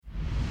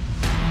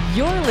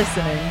You're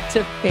listening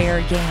to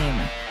Fair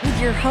Game with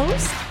your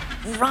host,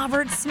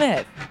 Robert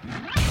Smith.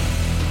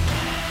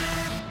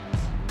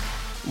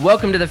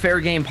 Welcome to the Fair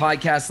Game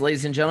Podcast,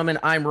 ladies and gentlemen.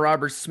 I'm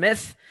Robert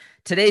Smith.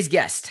 Today's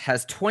guest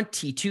has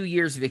 22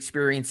 years of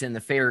experience in the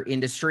fair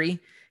industry.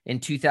 In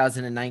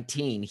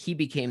 2019, he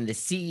became the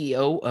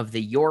CEO of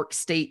the York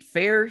State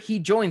Fair. He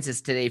joins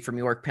us today from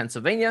York,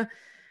 Pennsylvania.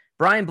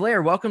 Brian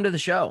Blair, welcome to the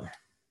show.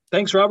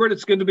 Thanks, Robert.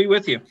 It's good to be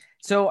with you.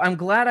 So I'm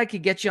glad I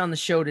could get you on the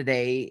show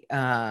today,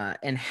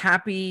 and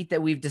happy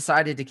that we've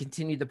decided to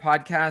continue the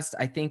podcast.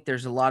 I think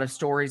there's a lot of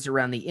stories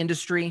around the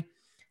industry,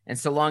 and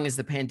so long as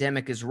the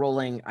pandemic is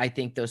rolling, I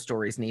think those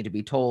stories need to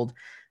be told.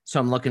 So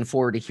I'm looking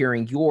forward to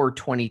hearing your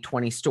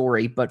 2020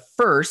 story. But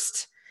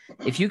first,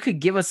 if you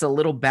could give us a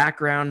little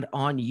background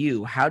on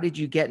you, how did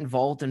you get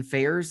involved in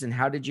fairs, and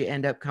how did you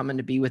end up coming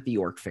to be with the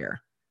York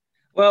Fair?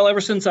 Well,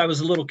 ever since I was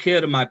a little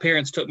kid and my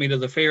parents took me to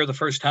the fair the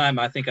first time,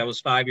 I think I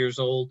was 5 years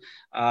old,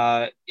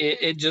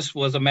 it just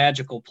was a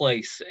magical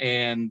place.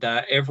 And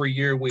every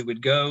year we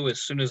would go.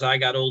 As soon as I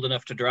got old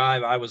enough to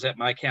drive, I was at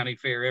my county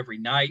fair every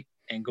night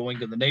and going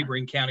to the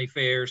neighboring county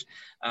fairs.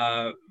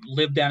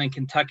 Lived down in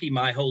Kentucky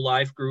my whole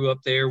life, grew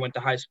up there, went to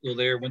high school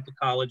there, went to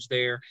college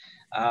there.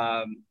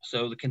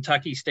 So the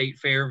Kentucky State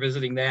Fair,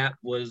 visiting that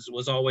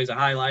was always a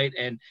highlight.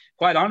 And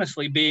quite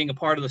honestly, being a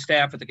part of the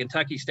staff at the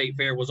Kentucky State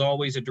Fair was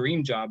always a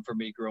dream job for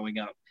me growing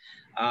up.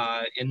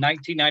 In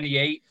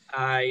 1998,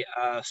 I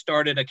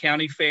started a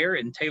county fair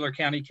in Taylor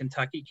County,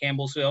 Kentucky.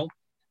 Campbellsville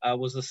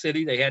was the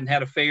city. They hadn't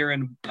had a fair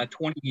in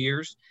 20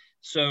 years.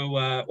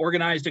 So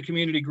organized a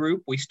community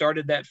group. We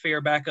started that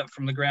fair back up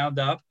from the ground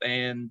up,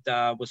 and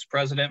was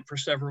president for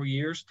several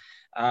years.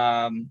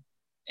 That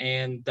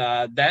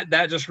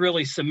just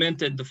really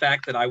cemented the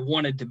fact that I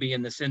wanted to be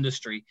in this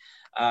industry.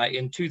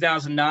 In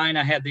 2009,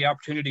 I had the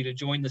opportunity to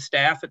join the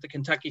staff at the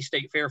Kentucky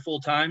State Fair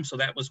full-time. So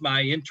that was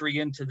my entry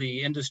into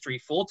the industry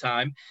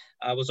full-time.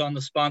 I was on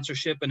the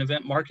sponsorship and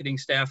event marketing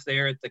staff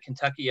there at the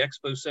Kentucky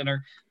Expo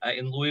Center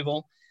in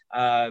Louisville.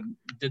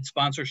 Did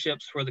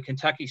sponsorships for the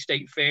Kentucky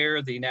State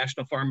Fair, the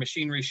National Farm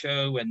Machinery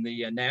Show, and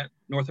the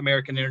North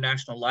American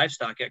International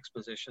Livestock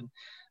Exposition.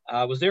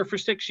 Was there for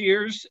 6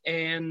 years,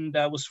 and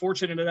was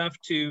fortunate enough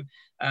to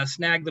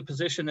snag the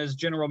position as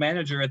general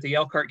manager at the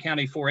Elkhart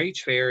County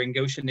 4-H Fair in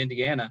Goshen,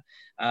 Indiana,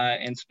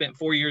 and spent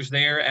 4 years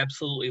there.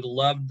 Absolutely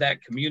loved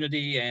that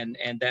community and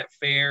that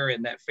fair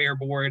and that fair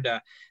board.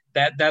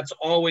 That's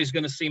always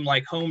going to seem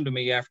like home to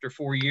me after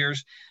 4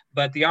 years.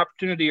 But the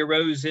opportunity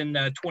arose in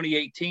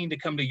 2018 to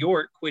come to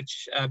York,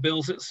 which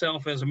bills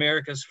itself as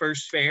America's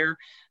first fair,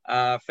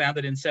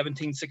 founded in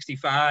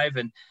 1765,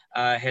 and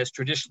has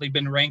traditionally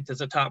been ranked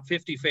as a top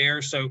 50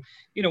 fair. So,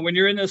 you know, when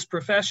you're in this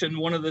profession,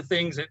 one of the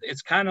things,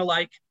 it's kind of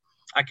like,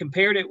 I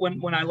compared it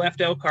when I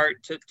left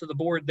Elkhart to the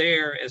board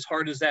there, as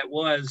hard as that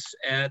was,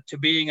 to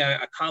being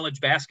a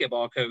college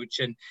basketball coach,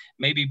 and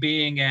maybe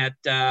being at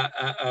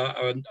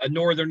a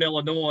Northern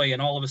Illinois,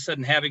 and all of a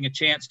sudden having a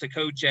chance to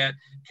coach at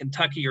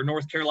Kentucky or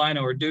North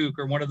Carolina or Duke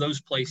or one of those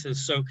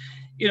places. So,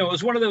 you know, it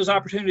was one of those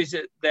opportunities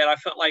that I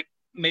felt like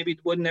maybe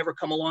would never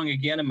come along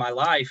again in my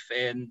life.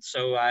 And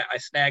so I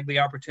snagged the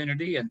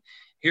opportunity, and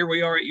here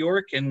we are at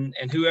York, and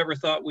whoever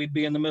thought we'd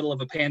be in the middle of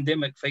a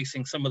pandemic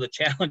facing some of the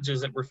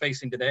challenges that we're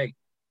facing today.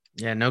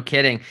 Yeah, no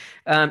kidding.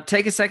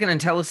 Take a second and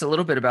tell us a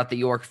little bit about the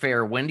York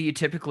Fair. When do you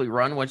typically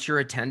run? What's your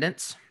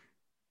attendance?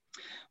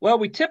 Well,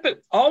 we tip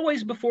it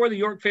always before the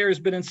York Fair has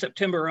been in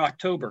September or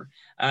October.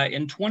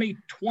 In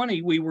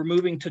 2020, we were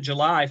moving to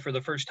July for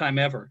the first time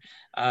ever.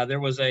 There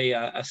was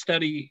a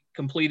study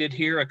completed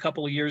here a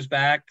couple of years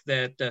back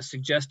that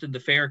suggested the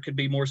fair could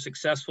be more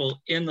successful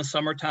in the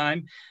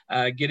summertime,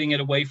 getting it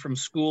away from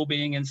school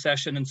being in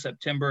session in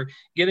September,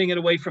 getting it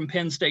away from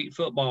Penn State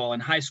football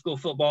and high school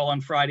football on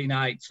Friday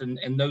nights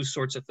and those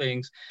sorts of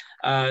things.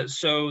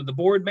 So the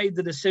board made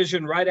the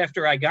decision right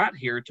after I got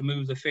here to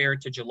move the fair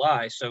to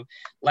July. So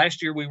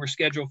last year we were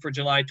scheduled for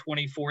July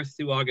 24th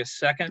through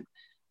August 2nd.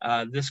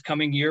 This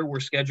coming year, we're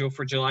scheduled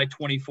for July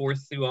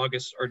 24th through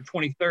August, or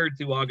 23rd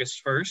through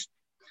August 1st.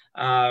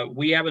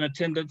 We have an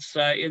attendance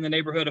in the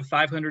neighborhood of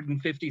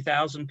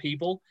 550,000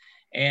 people,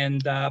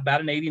 and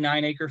about an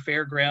 89-acre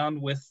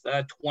fairground with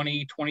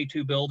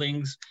 22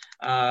 buildings,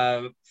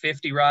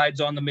 50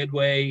 rides on the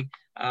midway,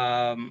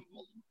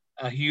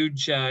 a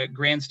huge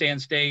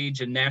grandstand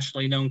stage and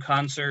nationally known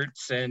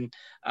concerts, and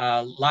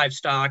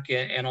livestock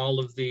and all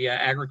of the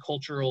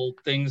agricultural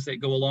things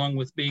that go along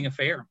with being a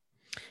fair.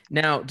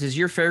 Now, does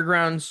your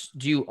fairgrounds,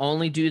 do you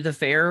only do the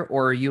fair,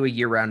 or are you a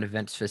year-round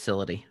events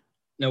facility?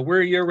 No,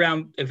 we're a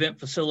year-round event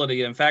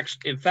facility. In fact,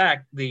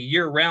 the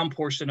year-round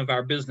portion of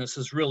our business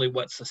is really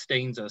what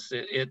sustains us.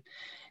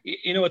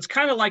 It's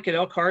kind of like at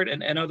Elkhart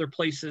and other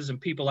places and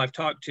people I've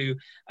talked to.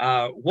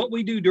 What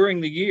we do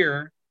during the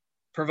year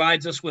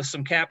provides us with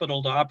some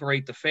capital to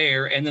operate the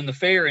fair, and then the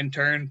fair in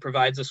turn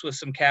provides us with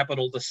some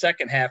capital the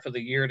second half of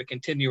the year to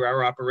continue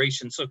our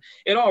operations. So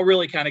it all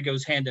really kind of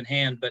goes hand in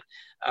hand. But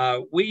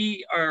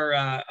we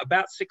are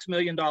about $6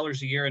 million a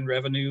year in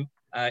revenue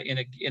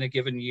in a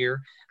given year.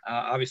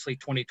 Obviously,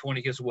 2020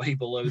 is way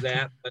below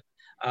that,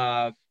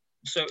 but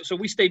so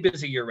we stay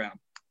busy year round.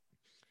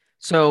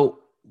 So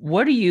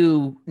what do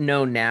you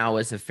know now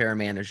as a fair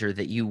manager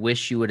that you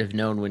wish you would have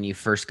known when you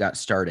first got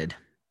started?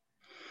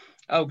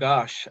 Oh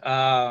gosh,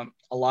 a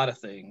lot of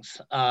things.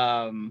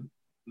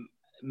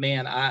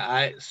 Man,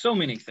 I so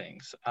many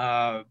things.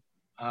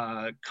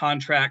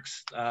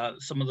 Contracts,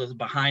 some of the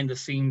behind the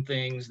scene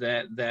things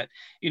that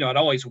I'd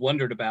always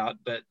wondered about,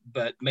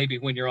 but maybe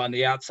when you're on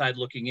the outside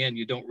looking in,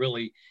 you don't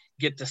really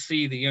get to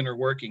see the inner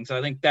workings.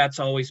 I think that's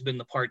always been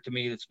the part to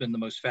me that's been the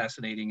most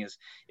fascinating is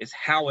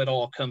how it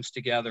all comes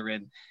together.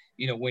 And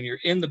when you're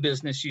in the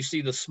business, you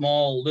see the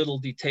small little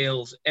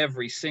details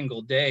every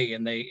single day,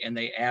 and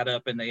they add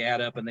up and they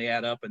add up and they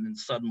add up, and then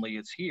suddenly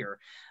it's here.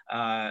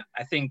 I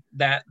think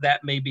that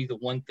may be the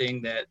one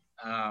thing that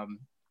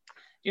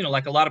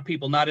like a lot of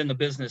people not in the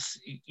business,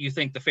 you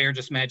think the fair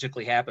just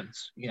magically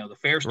happens. The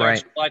fair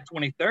starts July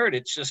 23rd.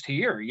 It's just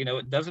here.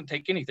 It doesn't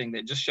take anything.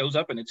 That just shows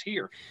up and it's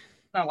here.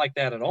 It's not like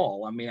that at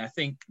all. I mean, I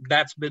think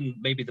that's been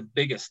maybe the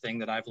biggest thing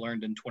that I've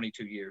learned in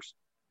 22 years.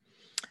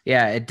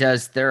 Yeah, it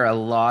does. There are a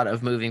lot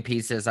of moving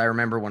pieces. I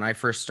remember when I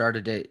first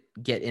started to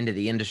get into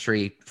the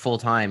industry full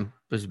time,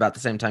 it was about the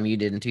same time you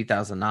did in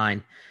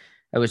 2009.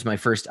 That was my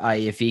first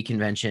IAFE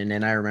convention.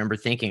 And I remember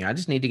thinking, I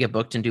just need to get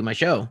booked and do my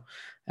show.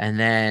 And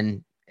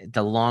then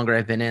the longer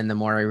I've been in, the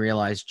more I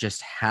realized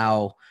just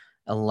how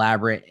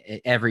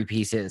elaborate every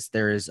piece is.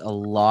 There is a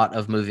lot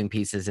of moving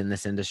pieces in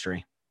this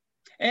industry.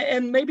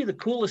 And maybe the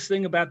coolest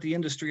thing about the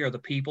industry are the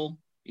people.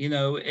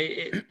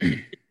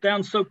 It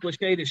sounds so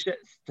cliche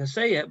to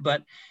say it,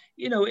 but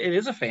it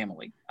is a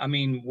family. I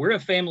mean, we're a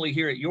family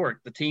here at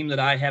York. The team that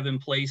I have in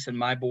place in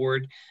my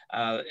board,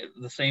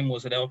 the same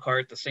was at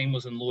Elkhart, the same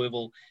was in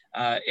Louisville,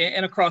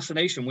 and across the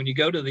nation. When you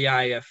go to the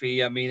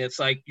IFE, I mean, it's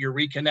like you're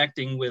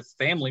reconnecting with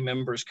family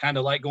members, kind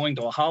of like going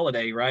to a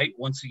holiday, right?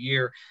 Once a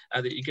year,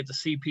 that you get to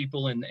see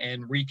people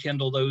and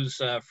rekindle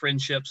those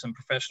friendships and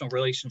professional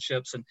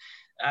relationships. And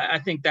I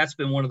think that's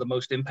been one of the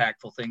most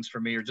impactful things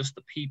for me, are just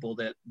the people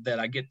that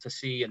I get to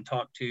see and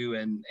talk to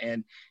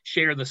and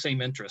share the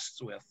same interests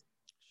with.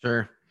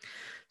 Sure.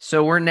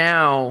 So we're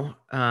now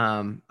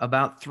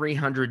about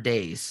 300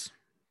 days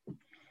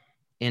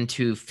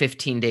into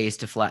 15 days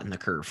to flatten the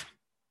curve.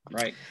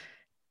 Right.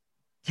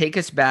 Take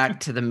us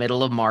back to the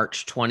middle of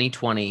March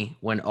 2020,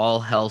 when all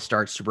hell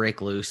starts to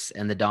break loose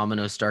and the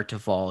dominoes start to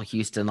fall.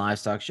 Houston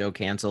Livestock Show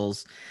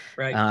cancels.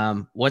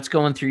 Right. What's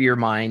going through your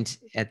mind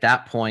at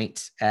that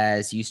point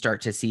as you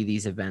start to see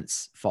these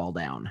events fall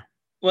down?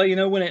 Well,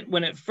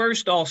 when it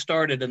first all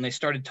started and they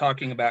started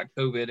talking about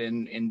COVID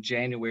in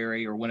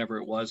January or whenever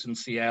it was in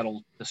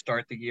Seattle to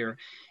start the year,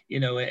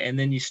 and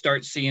then you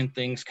start seeing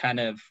things kind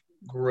of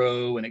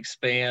grow and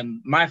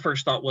expand. My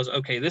first thought was,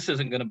 okay, this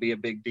isn't going to be a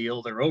big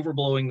deal. They're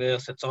overblowing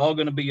this. It's all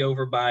going to be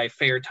over by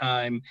fair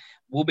time.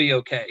 We'll be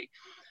okay.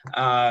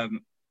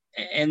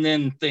 And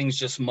then things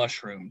just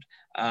mushroomed.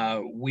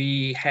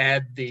 We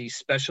had the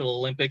Special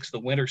Olympics, the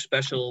Winter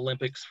Special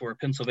Olympics for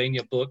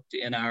Pennsylvania, booked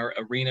in our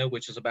arena,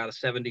 which is about a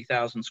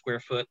 70,000 square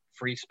foot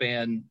free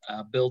span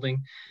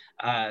building.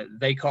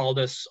 They called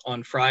us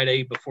on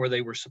Friday before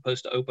they were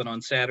supposed to open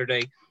on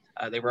Saturday.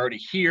 They were already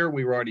here.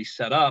 We were already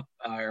set up.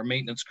 Our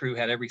maintenance crew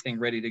had everything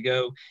ready to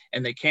go,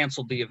 and they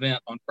canceled the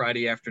event on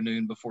Friday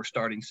afternoon before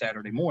starting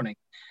Saturday morning.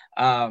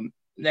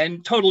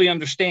 And totally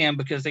understand,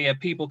 because they have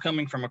people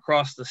coming from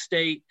across the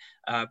state,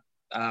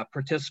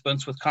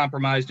 participants with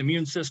compromised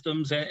immune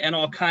systems, and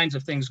all kinds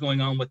of things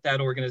going on with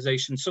that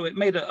organization. So it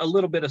made a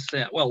little bit of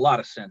sense, well, a lot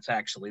of sense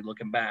actually,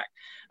 looking back,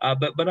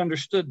 but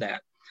understood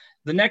that.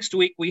 The next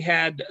week we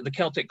had the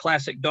Celtic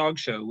Classic Dog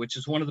Show, which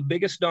is one of the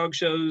biggest dog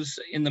shows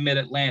in the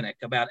Mid-Atlantic.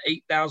 About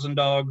 8,000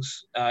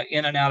 dogs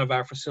in and out of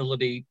our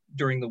facility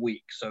during the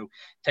week. So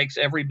takes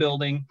every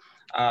building,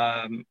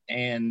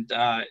 and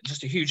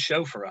just a huge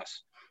show for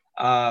us.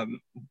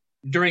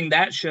 During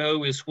that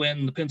show is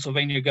when the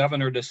Pennsylvania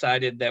governor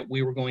decided that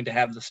we were going to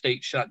have the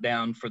state shut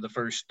down for the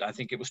first, I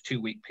think it was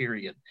 2-week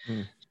period.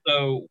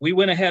 So we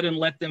went ahead and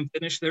let them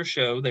finish their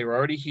show. They were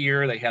already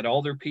here. They had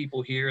all their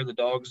people here. The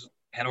dogs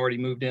had already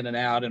moved in and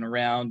out and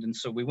around. And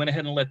so we went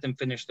ahead and let them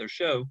finish their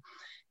show.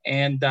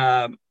 And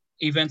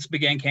events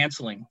began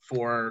canceling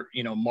for,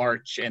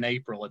 March and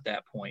April at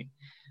that point.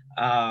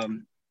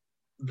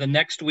 The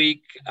next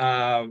week,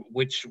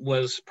 which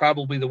was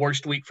probably the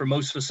worst week for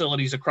most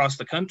facilities across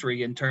the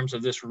country in terms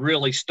of this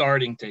really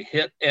starting to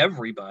hit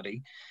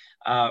everybody,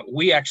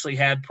 we actually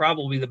had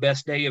probably the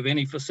best day of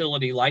any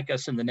facility like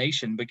us in the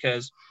nation,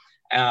 because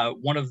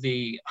one of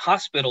the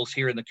hospitals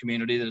here in the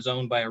community that is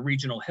owned by a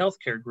regional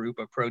healthcare group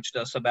approached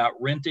us about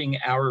renting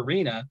our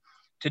arena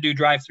to do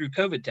drive-through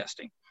COVID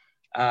testing.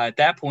 At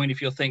that point,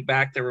 if you'll think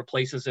back, there were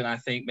places in, I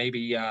think,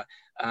 maybe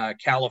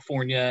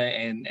California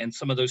and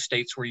some of those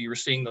states where you were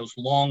seeing those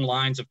long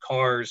lines of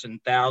cars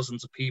and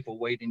thousands of people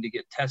waiting to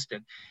get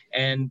tested.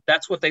 And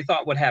that's what they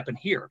thought would happen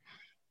here.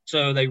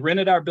 So they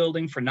rented our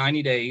building for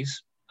 90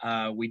 days.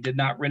 We did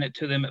not rent it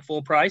to them at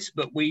full price,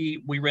 but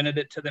we rented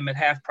it to them at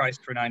half price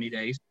for 90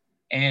 days.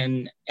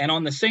 And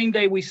on the same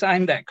day we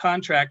signed that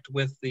contract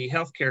with the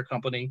healthcare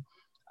company,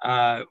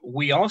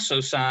 We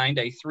also signed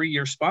a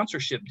 3-year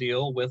sponsorship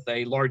deal with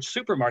a large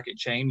supermarket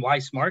chain,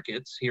 Weis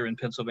Markets, here in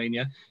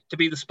Pennsylvania, to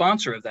be the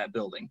sponsor of that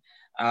building.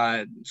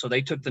 So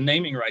they took the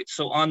naming rights.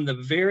 So on the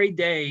very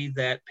day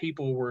that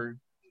people were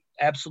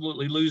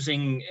absolutely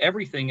losing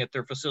everything at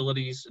their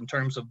facilities in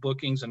terms of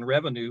bookings and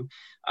revenue,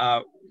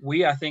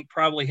 we, I think,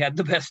 probably had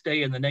the best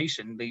day in the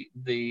nation.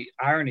 The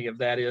irony of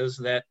that is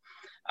that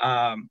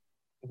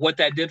what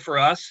that did for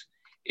us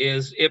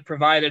is it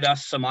provided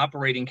us some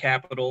operating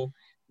capital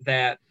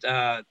that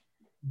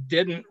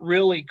didn't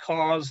really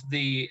cause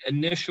the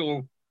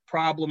initial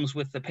problems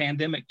with the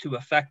pandemic to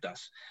affect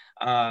us.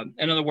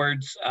 In other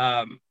words,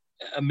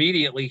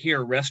 immediately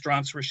here,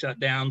 restaurants were shut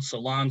down,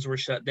 salons were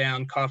shut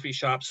down, coffee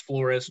shops,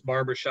 florists,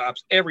 barber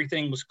shops,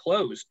 everything was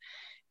closed.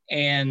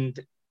 And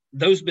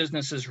those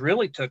businesses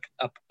really took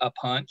a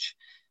punch.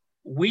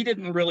 We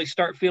didn't really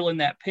start feeling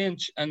that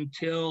pinch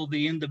until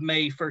the end of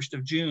May, 1st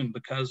of June,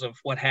 because of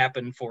what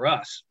happened for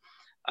us.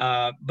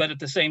 But at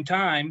the same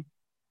time,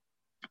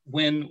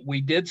 when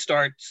we did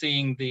start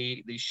seeing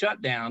the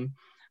shutdown,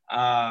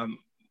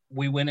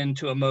 we went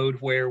into a mode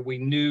where we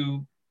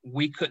knew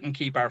we couldn't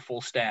keep our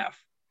full staff.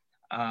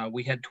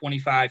 We had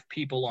 25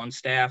 people on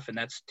staff, and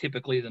that's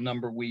typically the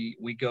number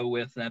we go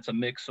with, and that's a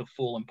mix of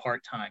full and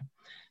part-time.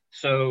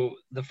 So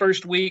the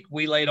first week,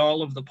 we laid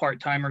all of the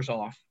part-timers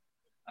off,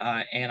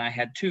 and I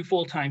had 2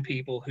 full-time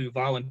people who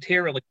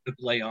voluntarily took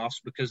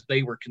layoffs because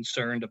they were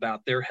concerned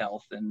about their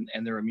health and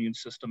their immune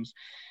systems.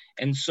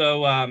 And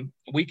so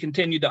we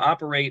continued to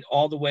operate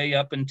all the way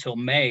up until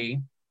May,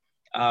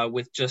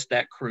 with just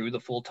that crew, the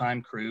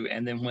full-time crew.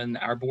 And then when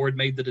our board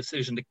made the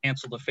decision to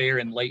cancel the fair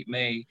in late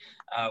May,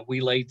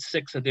 we laid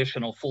 6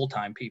 additional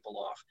full-time people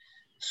off.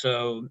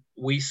 So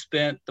we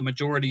spent the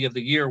majority of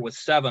the year with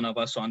 7 of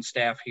us on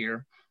staff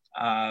here.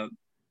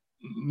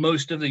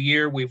 Most of the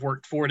year we've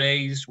worked 4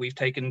 days. We've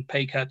taken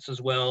pay cuts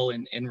as well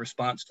in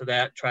response to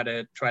that, try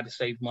to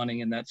save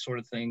money and that sort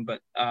of thing.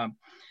 But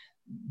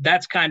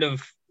that's kind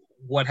of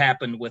what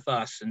happened with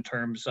us in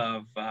terms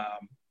of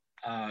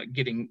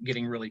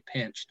getting really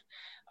pinched.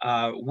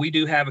 We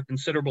do have a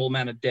considerable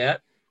amount of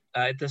debt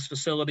at this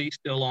facility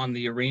still on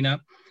the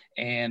arena,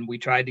 and we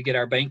tried to get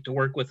our bank to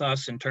work with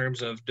us in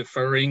terms of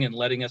deferring and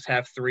letting us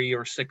have 3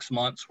 or 6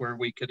 months where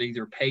we could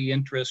either pay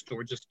interest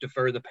or just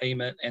defer the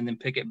payment and then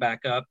pick it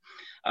back up.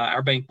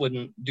 Our bank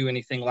wouldn't do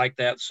anything like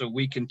that, so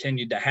we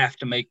continued to have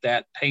to make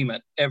that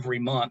payment every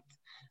month,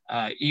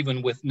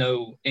 even with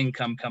no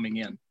income coming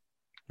in.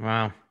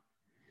 Wow.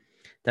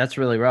 That's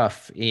really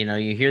rough. You know,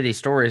 you hear these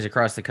stories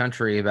across the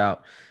country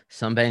about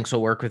some banks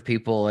will work with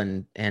people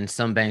and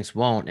some banks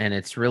won't. And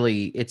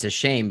it's a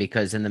shame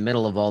because in the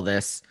middle of all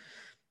this,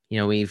 you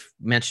know, we've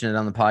mentioned it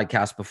on the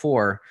podcast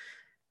before.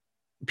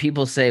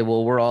 People say,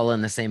 well, we're all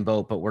in the same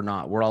boat, but we're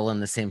not. We're all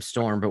in the same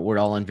storm, but we're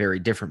all in very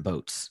different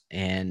boats.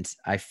 And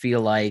I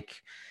feel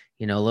like,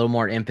 you know, a little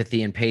more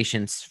empathy and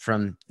patience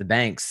from the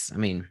banks. I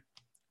mean,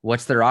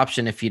 what's their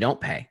option if you don't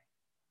pay?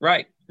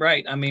 Right.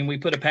 Right. I mean, we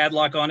put a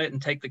padlock on it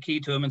and take the key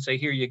to them and say,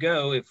 here you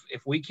go. If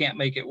we can't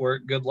make it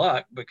work, good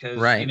luck, because,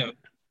 you know,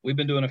 we've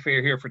been doing a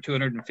fair here for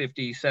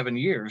 257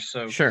 years.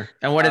 So sure.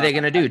 And what are they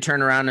going to do?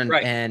 Turn around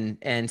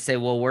and say,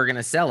 well, we're going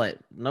to sell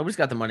it. Nobody's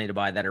got the money to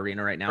buy that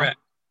arena right now.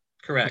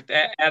 Correct.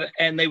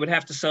 And they would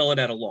have to sell it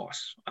at a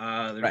loss.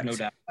 There's no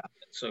doubt about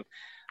it. So,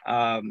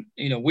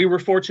 you know, we were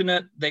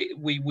fortunate.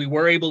 We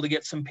were able to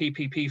get some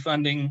PPP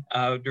funding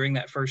during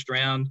that first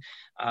round,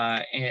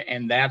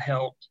 and that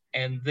helped.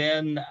 And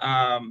then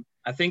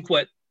I think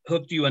what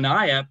hooked you and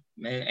I up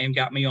and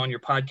got me on your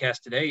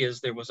podcast today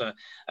is there was a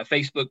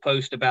Facebook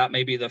post about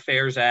maybe the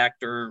FAIRS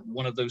Act or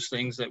one of those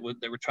things that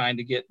they were trying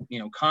to get, you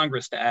know,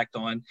 Congress to act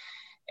on.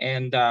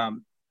 And,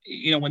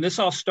 you know, when this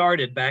all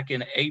started back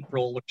in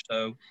April or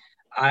so,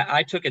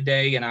 I took a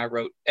day and I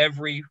wrote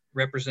every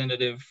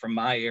representative from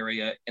my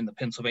area in the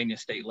Pennsylvania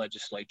State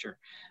Legislature.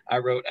 I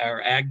wrote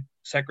our ag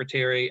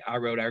secretary. I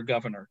wrote our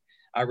governor.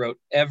 I wrote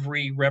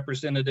every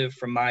representative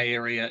from my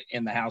area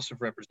in the House of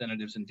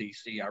Representatives in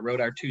DC. I wrote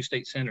our 2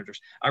 state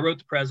senators. I wrote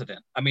the president.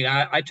 I mean,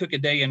 I took a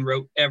day and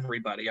wrote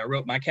everybody. I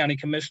wrote my county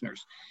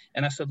commissioners.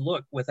 And I said,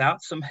 look,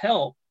 without some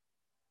help,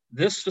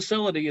 this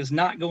facility is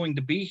not going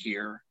to be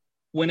here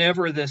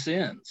whenever this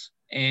ends.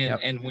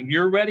 And when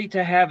you're ready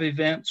to have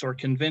events or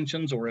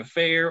conventions or a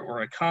fair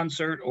or a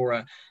concert or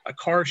a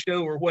car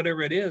show or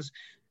whatever it is,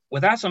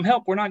 without some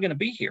help, we're not going to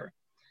be here.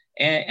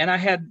 And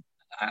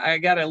I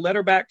got a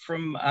letter back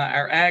from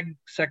our ag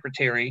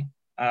secretary,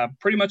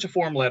 pretty much a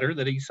form letter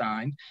that he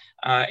signed.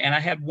 And I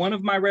had one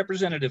of my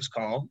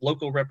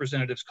local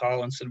representatives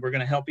call and said, we're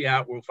going to help you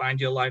out. We'll find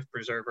you a life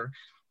preserver.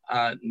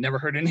 Never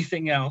heard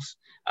anything else.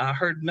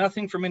 Heard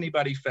nothing from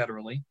anybody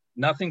federally,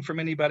 nothing from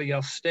anybody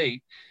else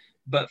state.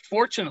 But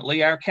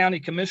fortunately, our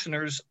county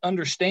commissioners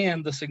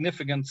understand the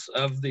significance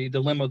of the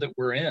dilemma that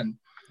we're in.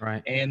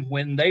 Right. And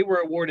when they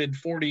were awarded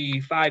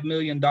 $45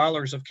 million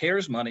of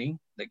CARES money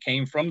that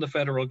came from the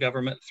federal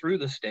government through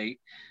the state,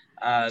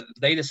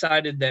 they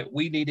decided that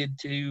we needed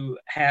to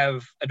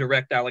have a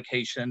direct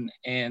allocation,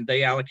 and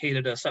they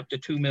allocated us up to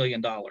 $2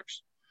 million.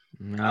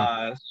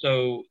 No.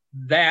 So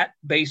that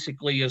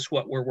basically is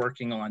what we're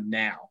working on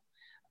now.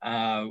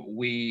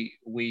 We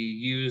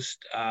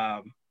used,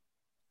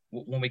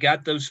 when we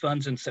got those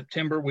funds in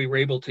September, we were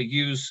able to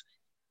use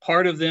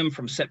part of them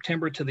from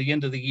September to the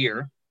end of the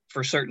year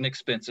for certain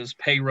expenses: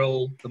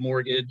 payroll, the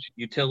mortgage,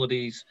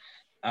 utilities,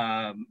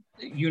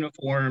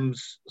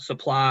 uniforms,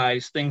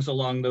 supplies, things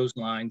along those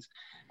lines.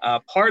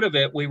 Part of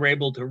it, we were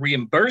able to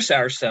reimburse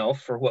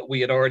ourselves for what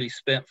we had already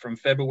spent from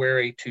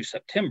February to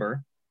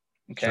September.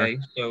 Okay.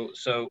 Sure.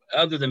 So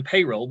other than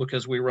payroll,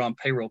 because we were on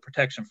payroll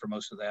protection for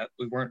most of that,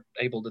 we weren't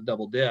able to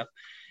double dip.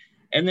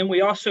 And then we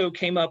also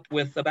came up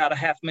with about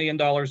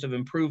 $500,000 of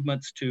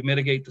improvements to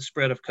mitigate the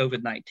spread of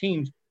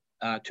COVID-19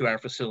 to our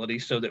facility,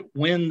 so that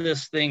when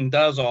this thing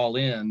does all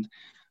end,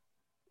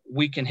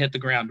 we can hit the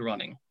ground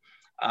running.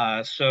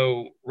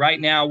 So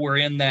right now we're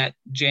in that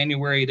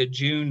January to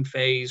June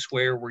phase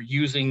where we're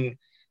using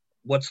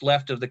what's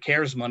left of the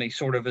CARES money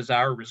sort of as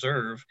our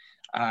reserve.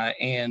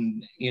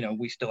 And,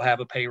 we still have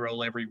a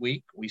payroll every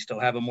week. We still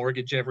have a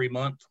mortgage every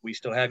month. We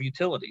still have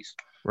utilities,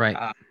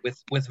 Right.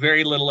 With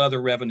very little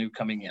other revenue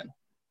coming in.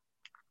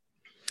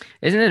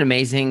 Isn't it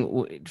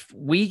amazing?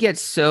 We get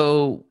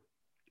so,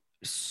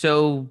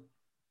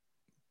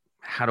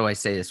 how do I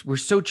say this? We're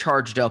so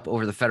charged up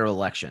over the federal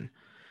election,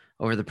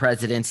 over the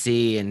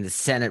presidency and the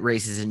Senate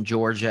races in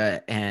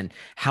Georgia, and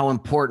how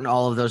important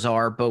all of those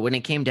are. But when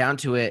it came down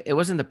to it, it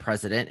wasn't the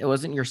president. It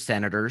wasn't your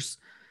senators.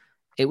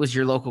 It was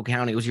your local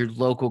county. It was your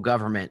local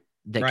government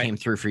that came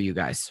through for you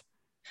guys.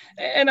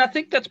 And I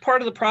think that's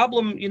part of the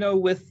problem,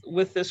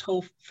 with this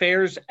whole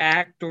FAIRS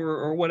Act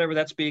or whatever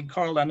that's being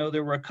called. I know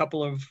there were a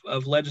couple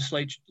of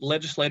legislators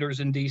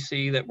in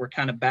DC that were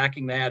kind of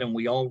backing that, and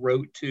we all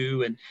wrote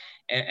to,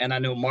 and I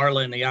know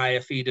Marla and the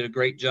IFE did a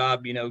great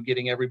job,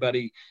 getting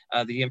everybody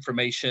the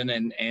information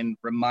and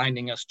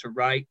reminding us to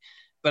write.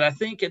 But I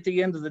think at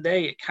the end of the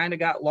day, it kind of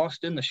got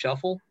lost in the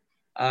shuffle,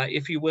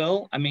 if you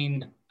will. I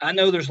mean, I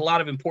know there's a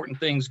lot of important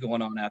things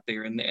going on out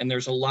there, and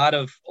there's a lot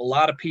of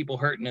people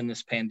hurting in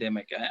this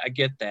pandemic. I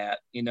get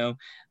that,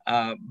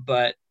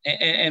 but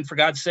for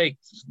God's sake,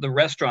 the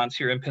restaurants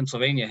here in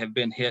Pennsylvania have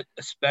been hit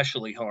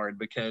especially hard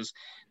because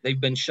they've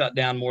been shut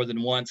down more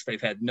than once.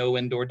 They've had no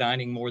indoor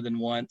dining more than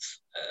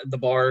once. The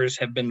bars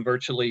have been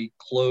virtually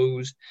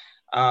closed.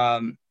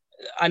 I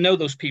know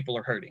those people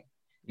are hurting,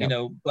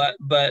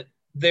 but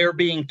they're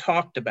being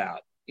talked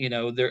about.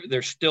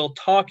 They're still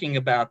talking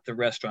about the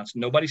restaurants.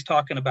 Nobody's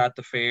talking about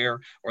the fair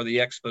or the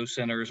expo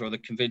centers or the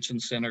convention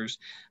centers.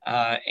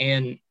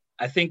 And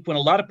I think when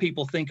a lot of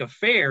people think of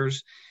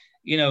fairs,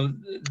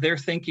 they're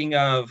thinking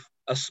of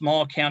a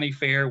small county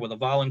fair with a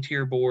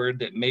volunteer board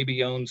that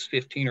maybe owns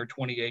 15 or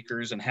 20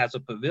 acres and has a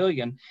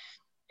pavilion.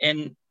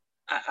 And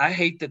I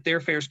hate that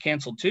their fair's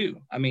canceled too.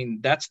 I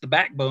mean, that's the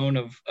backbone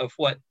of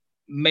what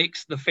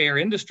makes the fair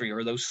industry,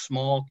 or those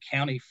small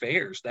county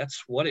fairs.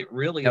 That's what it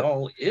really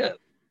all is.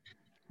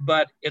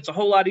 But it's a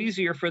whole lot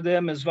easier for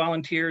them as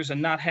volunteers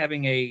and not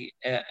having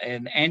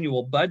an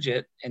annual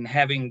budget and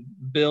having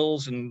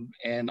bills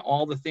and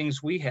all the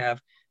things we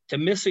have to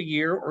miss a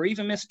year or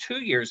even miss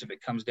 2 years if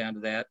it comes down to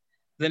that,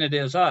 than it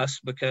is us,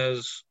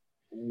 because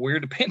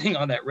we're depending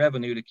on that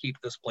revenue to keep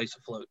this place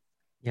afloat.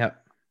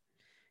 Yep.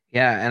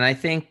 Yeah. And I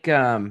think,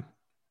 when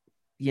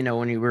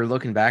you were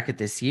looking back at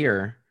this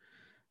year,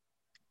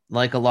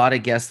 like a lot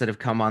of guests that have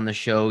come on the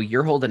show,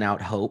 you're holding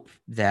out hope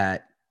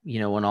that,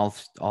 when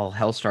all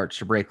hell starts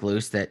to break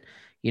loose, that,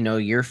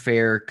 your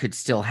fair could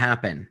still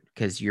happen,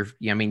 because you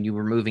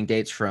were moving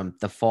dates from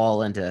the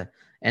fall into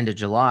end of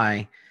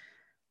July,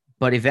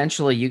 but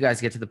eventually you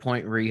guys get to the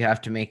point where you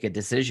have to make a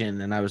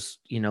decision. And I was,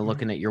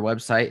 looking at your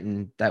website,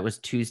 and that was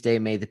Tuesday,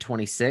 May the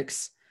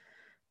 26th.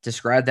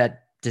 Describe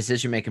that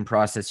decision-making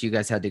process you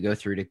guys had to go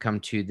through to come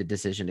to the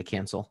decision to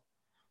cancel.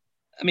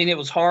 I mean, it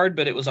was hard,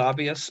 but it was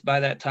obvious by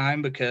that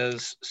time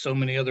because so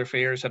many other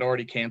fairs had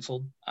already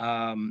canceled.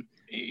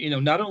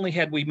 Not only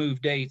had we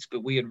moved dates,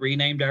 but we had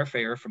renamed our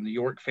fair from the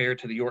York Fair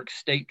to the York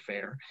State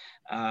Fair.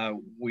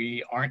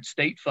 We aren't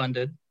state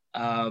funded,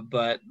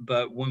 but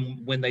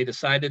when they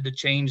decided to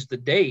change the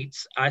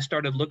dates, I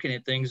started looking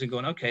at things and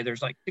going, okay,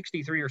 there's like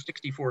 63 or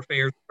 64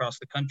 fairs across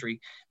the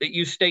country that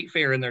use state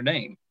fair in their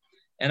name.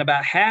 And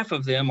about half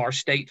of them are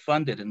state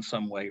funded in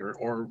some way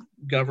or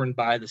governed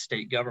by the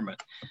state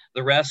government.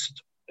 The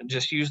rest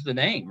just use the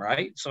name,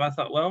 right? So I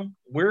thought, well,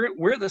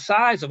 we're the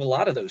size of a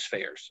lot of those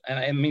fairs. And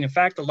I mean, in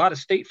fact, a lot of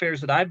state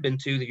fairs that I've been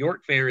to, the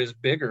York Fair is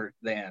bigger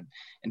than,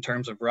 in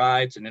terms of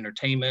rides and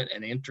entertainment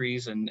and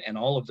entries and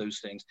all of those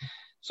things.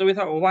 So we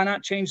thought, well, why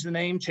not change the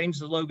name, change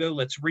the logo?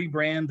 Let's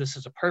rebrand. This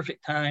is a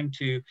perfect time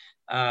to,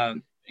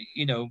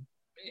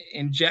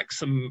 inject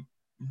some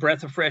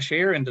breath of fresh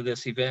air into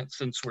this event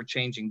since we're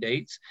changing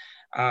dates.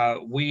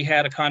 We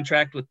had a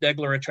contract with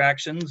Degler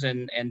Attractions,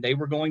 and they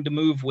were going to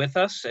move with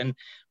us. And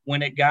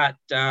when it got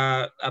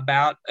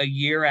about a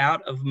year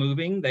out of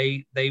moving,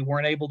 they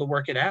weren't able to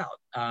work it out.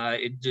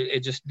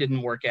 It just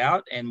didn't work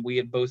out, and we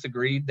had both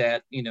agreed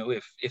that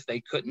if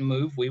they couldn't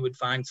move, we would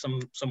find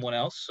someone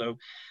else. So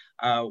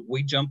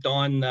we jumped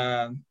on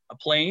a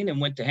plane and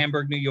went to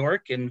Hamburg, New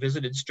York, and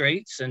visited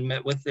Straits and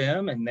met with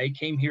them. And they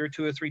came here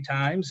 2 or 3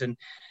 times. And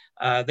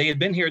they had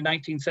been here in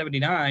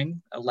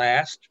 1979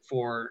 last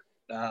for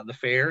the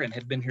fair, and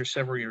had been here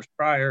several years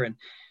prior. And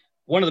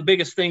one of the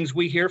biggest things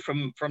we hear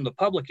from the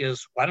public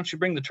is, why don't you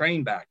bring the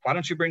train back? Why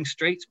don't you bring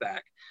Straits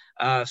back?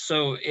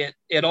 So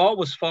it all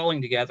was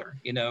falling together.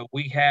 You know,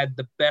 we had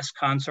the best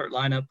concert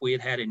lineup we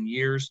had in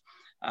years.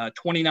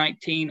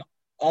 2019,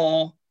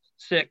 all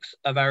 6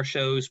 of our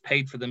shows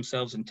paid for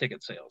themselves in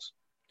ticket sales.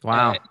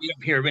 Wow. You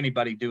don't hear of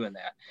anybody doing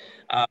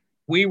that.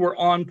 We were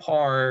on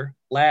par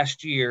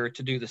last year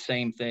to do the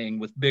same thing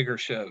with bigger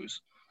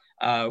shows.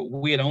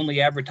 We had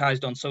only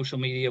advertised on social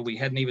media. We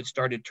hadn't even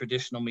started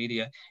traditional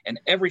media, and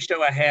every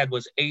show I had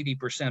was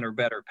 80% or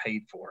better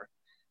paid for.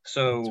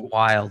 So it's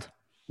wild.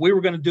 We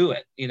were going to do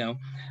it, you know.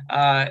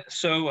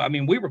 So, I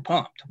mean, we were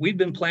pumped. We'd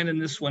been planning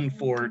this one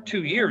for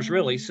 2 years,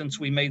 really, since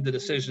we made the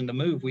decision to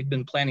move. We'd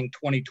been planning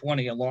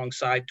 2020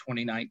 alongside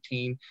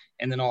 2019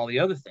 and then all the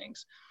other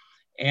things.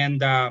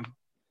 And,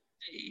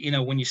 you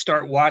know, when you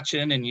start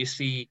watching and you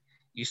see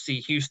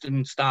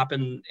Houston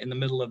stopping in the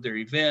middle of their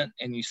event,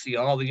 and you see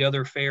all the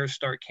other fairs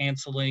start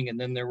canceling, and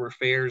then there were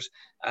fairs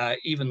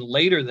even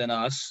later than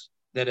us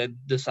that had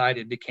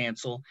decided to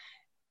cancel,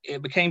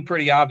 it became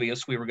pretty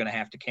obvious we were going to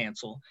have to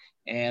cancel.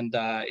 And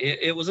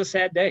it was a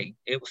sad day.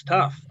 It was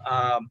tough.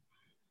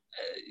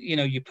 You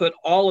know, you put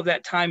all of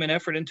that time and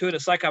effort into it.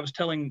 It's like I was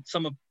telling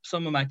some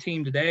of my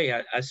team today.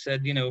 I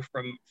said, you know,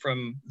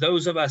 from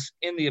those of us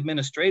in the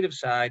administrative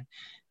side,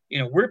 you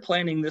know, we're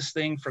planning this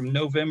thing from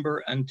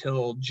November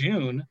until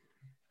June,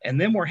 and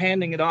then we're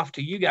handing it off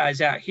to you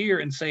guys out here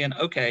and saying,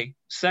 okay,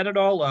 set it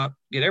all up,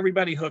 get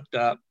everybody hooked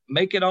up,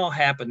 make it all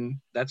happen.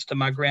 That's to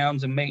my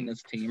grounds and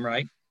maintenance team,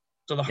 right?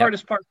 So the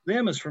hardest part for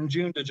them is from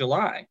June to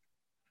July.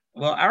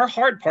 Well, our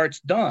hard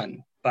part's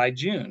done by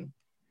June,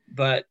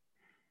 but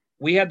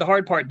we had the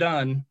hard part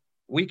done.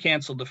 We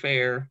canceled the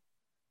fair.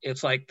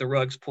 It's like the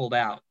rug's pulled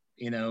out,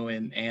 you know,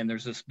 and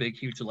there's this big,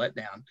 huge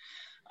letdown.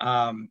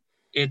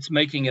 It's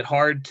making it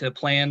hard to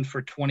plan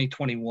for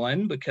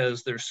 2021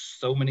 because there's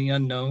so many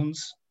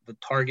unknowns. The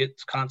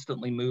target's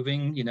constantly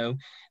moving. You know,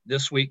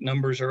 this week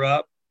numbers are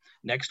up.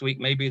 Next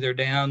week, maybe they're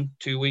down.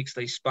 2 weeks,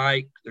 they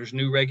spike. There's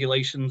new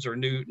regulations or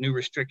new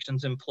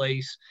restrictions in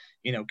place,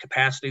 you know,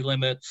 capacity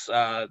limits.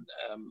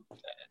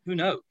 Who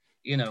knows,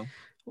 you know.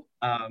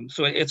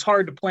 So it's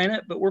hard to plan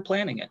it, but we're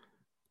planning it.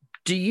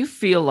 Do you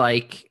feel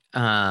like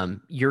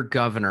your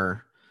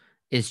governor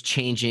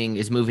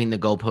is moving the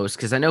goalposts?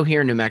 Because I know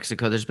here in New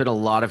Mexico, there's been a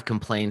lot of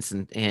complaints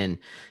and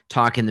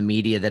talk in the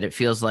media that it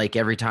feels like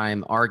every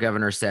time our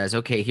governor says,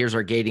 okay, here's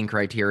our gating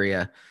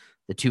criteria,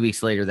 the 2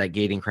 weeks later, that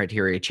gating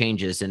criteria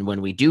changes. And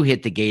when we do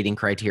hit the gating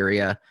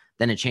criteria,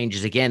 then it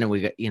changes again. And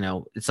we got, you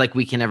know, it's like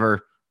we can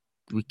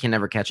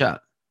never catch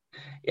up.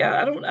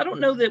 Yeah, I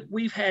don't know that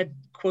we've had,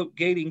 quote,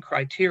 gating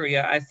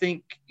criteria. I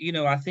think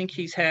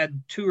he's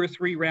had 2 or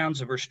 3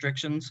 rounds of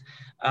restrictions.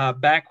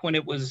 Back when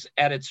it was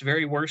at its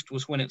very worst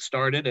was when it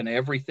started and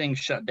everything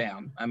shut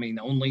down. I mean,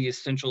 only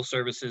essential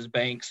services,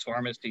 banks,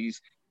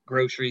 pharmacies,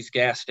 groceries,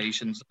 gas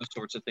stations, those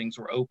sorts of things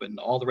were open.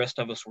 All the rest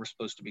of us were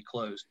supposed to be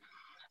closed.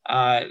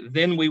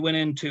 Then we went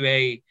into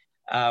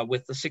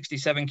with the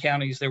 67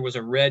 counties, there was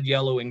a red,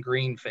 yellow, and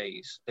green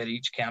phase that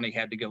each county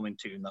had to go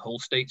into. And the whole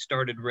state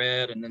started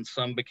red, and then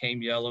some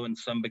became yellow and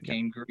some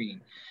became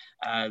green.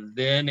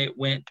 Then it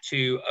went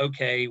to,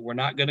 okay, we're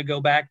not going to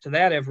go back to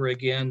that ever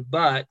again,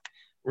 but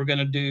we're going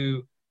to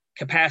do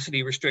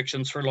capacity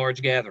restrictions for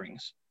large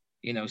gatherings.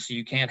 You know, so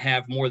you can't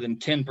have more than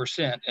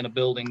 10% in a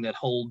building that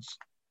holds,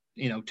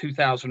 you know,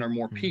 2,000 or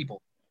more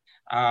people.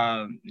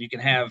 You can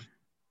have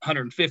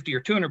 150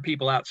 or 200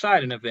 people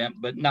outside an event,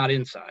 but not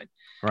inside.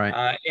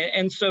 Right.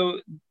 And so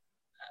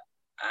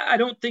I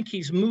don't think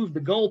he's moved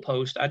the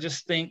goalpost. I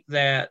just think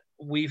that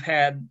we've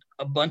had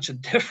a bunch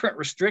of different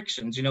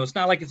restrictions. You know, it's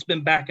not like it's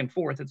been back and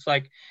forth. It's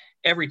like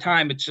every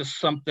time it's just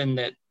something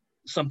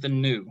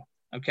new.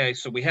 Okay.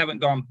 So we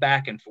haven't gone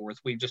back and forth.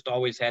 We've just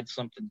always had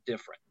something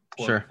different.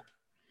 Sure.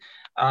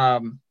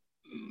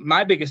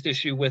 My biggest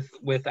issue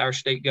with our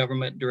state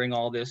government during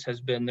all this has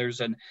been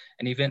there's an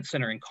event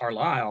center in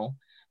Carlisle,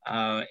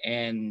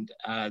 and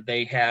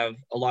they have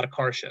a lot of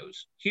car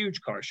shows,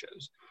 huge car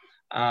shows.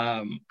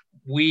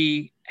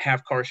 We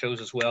have car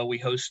shows as well. We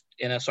host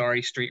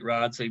NSRA Street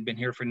Rods. They've been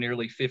here for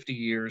nearly 50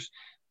 years.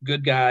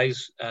 Good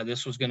guys.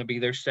 This was going to be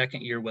their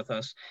second year with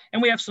us.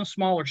 And we have some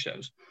smaller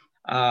shows.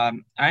 I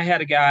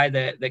had a guy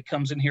that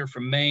comes in here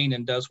from Maine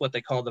and does what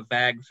they call the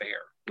VAG Fair,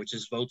 which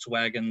is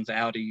Volkswagens,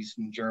 Audis,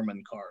 and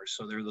German cars.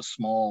 So they're the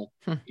small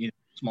cars.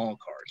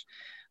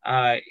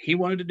 He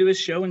wanted to do his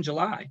show in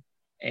July.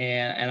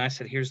 And I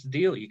said, here's the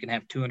deal. You can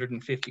have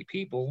 250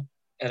 people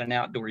at an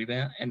outdoor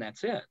event, and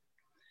that's it.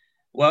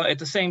 Well, at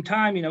the same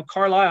time, you know,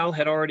 Carlisle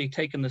had already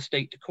taken the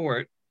state to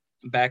court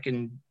back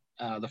in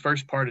the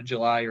first part of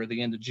July or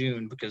the end of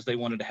June because they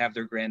wanted to have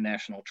their Grand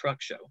National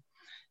Truck Show.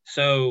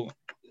 So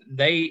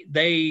they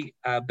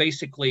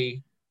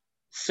basically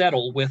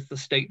settle with the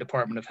State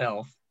Department of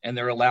Health, and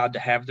they're allowed to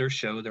have their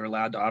show. They're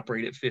allowed to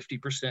operate at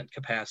 50%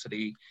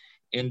 capacity.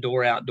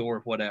 indoor, outdoor,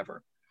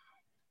 whatever.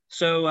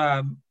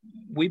 So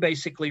we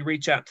basically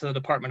reach out to the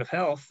Department of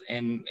Health,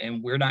 and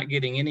we're not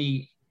getting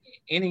any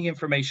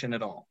information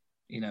at all.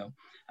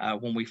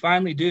 When we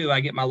finally do, I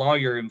get my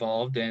lawyer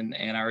involved, and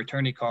our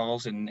attorney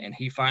calls, and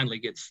he finally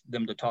gets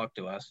them to talk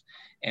to us.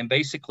 And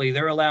basically,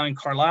 they're allowing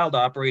Carlisle to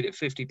operate at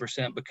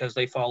 50% because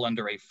they fall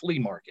under a flea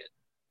market.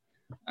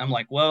 I'm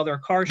like, well, they're a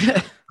car show,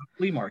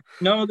 flea market.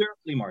 No, they're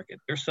a flea market.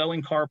 They're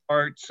selling car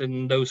parts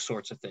and those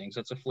sorts of things.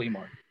 That's a flea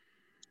market.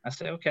 I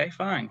say, okay,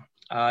 fine.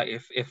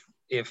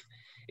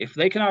 If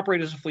they can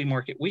operate as a flea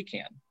market, we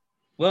can.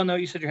 Well, no,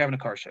 you said you're having a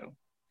car show.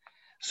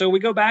 So we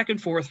go back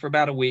and forth for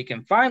about a week.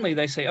 And finally,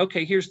 they say,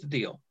 okay, here's the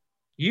deal.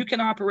 You can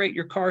operate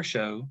your car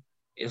show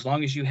as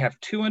long as you have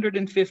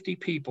 250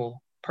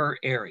 people per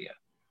area.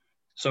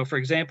 So, for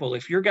example,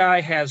 if your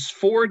guy has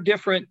 4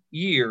 different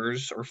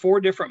years or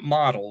 4 different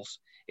models,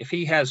 if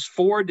he has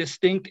 4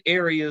 distinct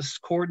areas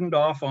cordoned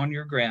off on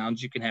your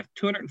grounds, you can have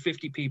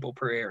 250 people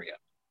per area.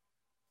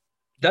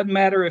 Doesn't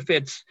matter if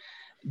it's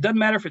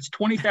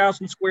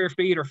 20,000 square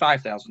feet or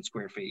 5,000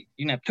 square feet.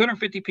 You can have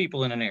 250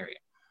 people in an area.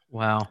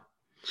 Wow.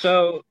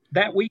 So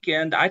that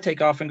weekend, I take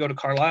off and go to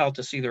Carlisle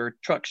to see their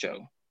truck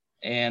show,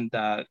 and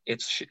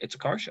it's a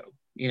car show.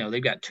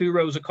 They've got 2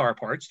 rows of car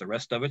parts. The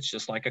rest of it's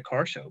just like a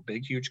car show,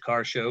 big, huge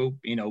car show.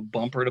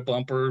 Bumper to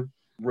bumper,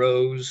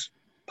 rows,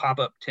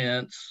 pop-up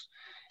tents.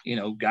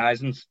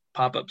 Guys in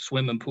pop-up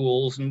swimming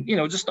pools, and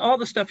just all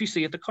the stuff you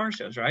see at the car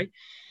shows, right?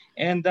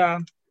 And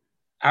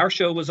our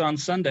show was on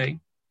Sunday.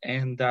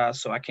 And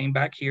so I came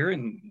back here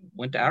and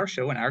went to our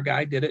show, and our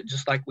guy did it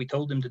just like we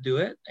told him to do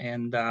it.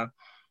 And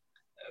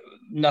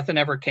nothing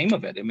ever came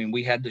of it. I mean,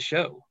 we had the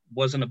show.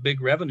 Wasn't a big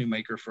revenue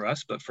maker for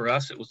us, but for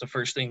us, it was the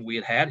first thing we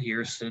had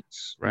here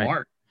since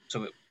March.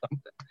 So it was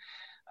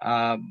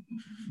something.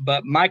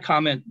 But my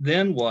comment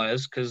then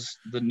was, because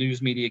the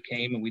news media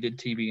came and we did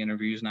TV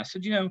interviews, and I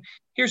said,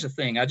 here's the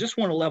thing. I just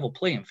want a level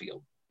playing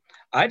field.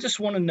 I just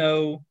want to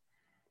know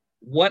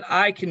what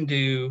I can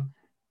do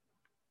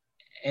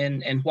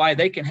and why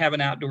they can have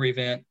an outdoor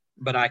event,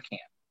 but I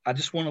can't. I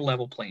just want a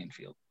level playing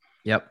field.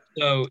 Yep.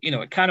 So,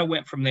 it kind of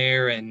went from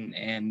there,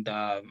 and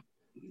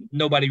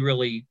nobody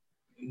really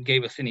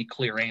gave us any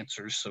clear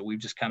answers. So we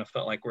just kind of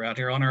felt like we're out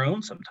here on our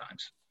own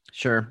sometimes.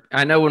 Sure.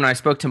 I know when I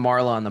spoke to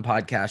Marla on the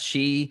podcast,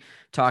 she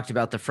talked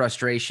about the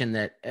frustration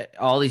that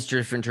all these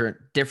different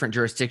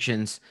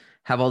jurisdictions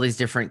have all these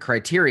different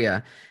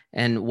criteria.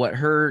 And what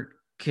her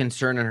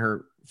concern and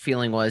her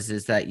feeling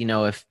is that,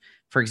 if,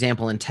 for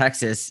example, in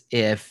Texas,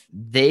 if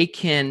they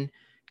can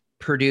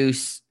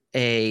produce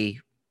a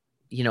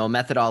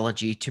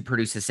methodology to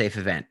produce a safe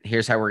event,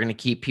 here's how we're going to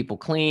keep people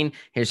clean.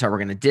 Here's how we're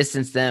going to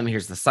distance them.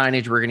 Here's the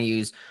signage we're going to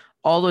use.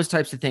 All those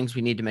types of things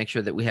we need to make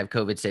sure that we have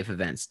COVID safe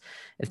events.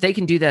 If they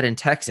can do that in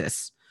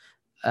Texas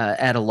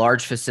at a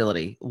large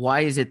facility,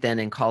 why is it then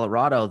in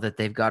Colorado that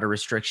they've got a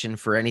restriction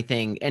for any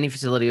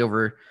facility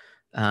over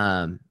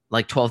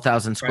like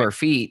 12,000 square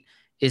feet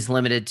is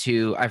limited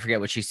to, I forget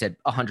what she said,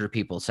 100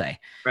 people, say.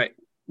 Right.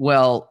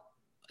 Well,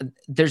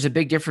 there's a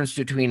big difference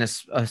between a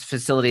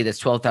facility that's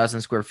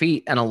 12,000 square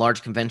feet and a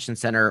large convention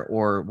center,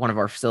 or one of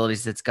our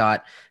facilities that's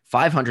got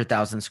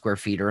 500,000 square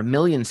feet or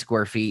 1,000,000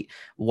 square feet.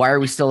 Why are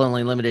we still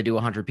only limited to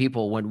 100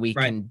 people when we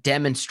can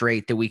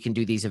demonstrate that we can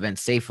do these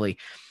events safely?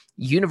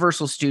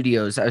 Universal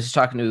Studios, I was just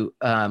talking to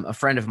a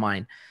friend of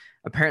mine.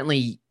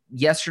 Apparently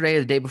yesterday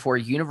or the day before,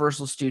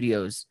 Universal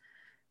Studios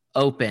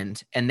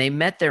opened and they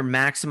met their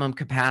maximum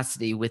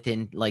capacity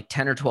within like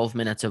 10 or 12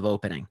 minutes of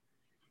opening.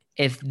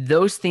 If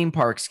those theme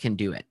parks can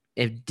do it,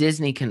 if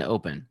Disney can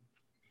open,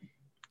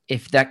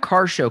 if that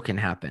car show can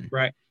happen,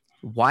 right?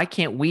 Why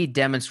can't we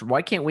demonstrate?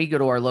 Why can't we go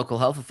to our local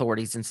health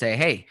authorities and say,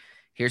 hey,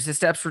 here's the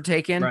steps we're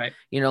taking? Right.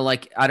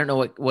 Like, I don't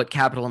know what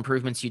capital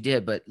improvements you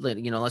did, but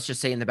let's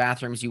just say in the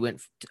bathrooms, you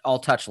went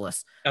all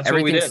touchless. That's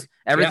what we did.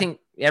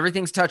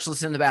 Everything's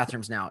touchless in the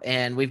bathrooms now.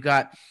 And we've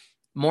got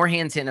more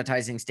hand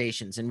sanitizing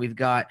stations, and we've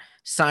got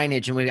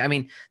signage.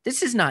 And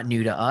this is not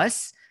new to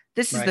us.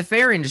 This is the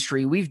fair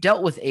industry. We've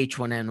dealt with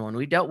H1N1.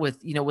 We dealt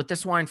with, with the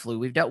swine flu.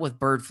 We've dealt with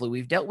bird flu.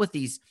 We've dealt with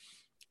these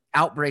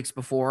outbreaks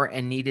before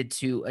and needed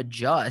to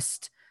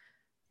adjust.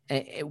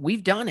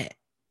 We've done it.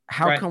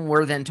 How come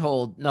we're then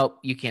told, nope,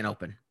 you can't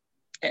open?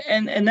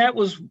 And that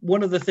was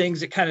one of the things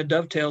that kind of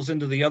dovetails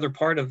into the other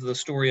part of the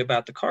story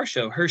about the car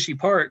show. Hershey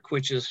Park,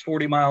 which is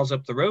 40 miles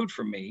up the road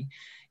from me,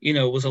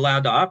 was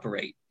allowed to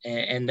operate.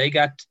 And they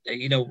got,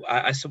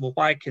 I said, well,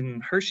 why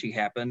can Hershey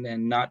happen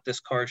and not this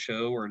car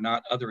show or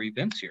not other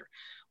events here?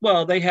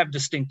 Well, they have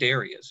distinct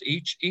areas.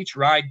 Each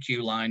ride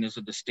queue line is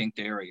a distinct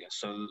area.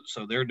 So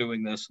they're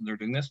doing this and they're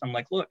doing this. I'm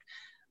like, look,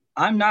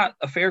 I'm not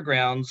a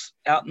fairgrounds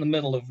out in the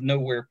middle of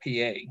nowhere,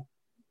 PA.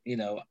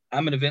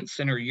 I'm an event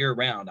center year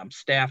round. I'm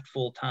staffed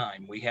full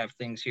time. We have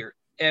things here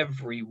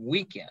every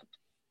weekend.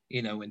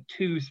 in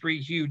 2-3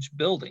 huge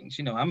buildings.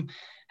 I'm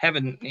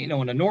having, in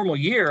a normal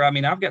year, I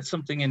mean, I've got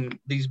something in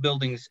these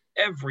buildings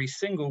every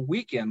single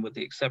weekend with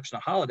the exception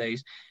of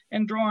holidays,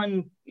 and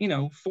drawing,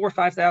 4,000 or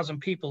 5,000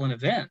 people an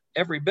event,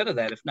 every bit of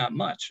that, if not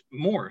much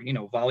more,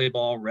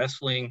 volleyball,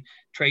 wrestling,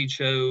 trade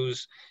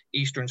shows,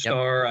 Eastern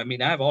Star. I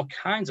mean, I have all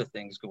kinds of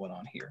things going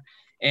on here.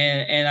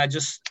 And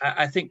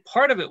I think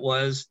part of it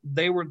was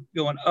they were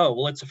going, oh,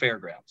 well, it's a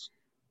fairgrounds.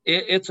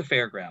 It's a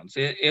fairgrounds.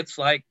 It's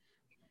like,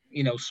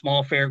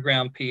 small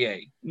fairground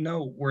PA.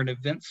 No, we're an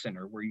event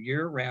center. We're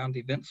year-round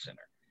event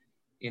center.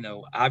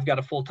 I've got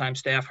a full-time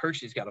staff.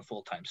 Hershey's got a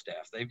full-time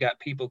staff. They've got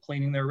people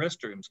cleaning their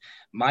restrooms.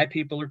 My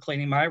people are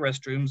cleaning my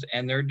restrooms,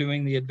 and they're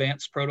doing the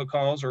advanced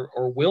protocols or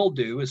will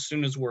do as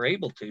soon as we're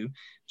able to,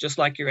 just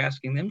like you're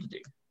asking them to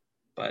do.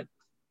 But,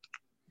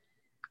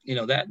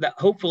 that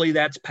hopefully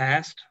that's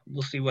passed.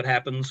 We'll see what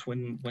happens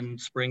when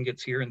spring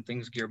gets here and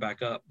things gear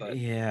back up. But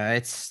yeah,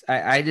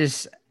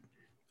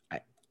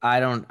 I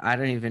don't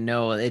even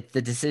know.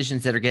 The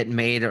decisions that are getting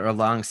made are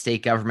along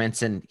state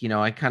governments. And,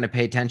 I kind of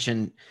pay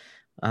attention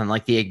on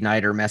like the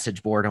Igniter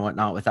message board and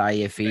whatnot with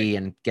IEFE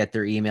and get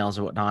their emails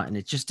and whatnot. And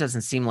it just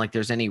doesn't seem like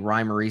there's any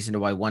rhyme or reason to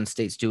why one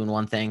state's doing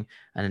one thing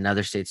and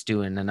another state's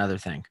doing another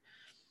thing.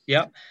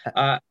 Yep.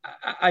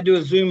 I do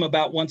a Zoom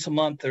about once a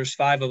month. There's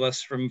 5 of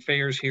us from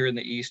fairs here in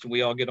the East, and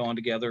we all get on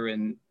together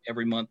and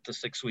every month to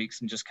 6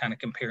 weeks and just kind of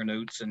compare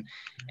notes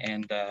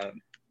and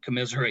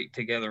commiserate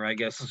together, I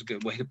guess is a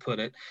good way to put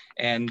it.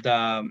 And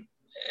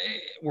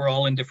we're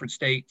all in different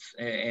states,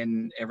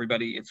 and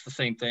everybody, it's the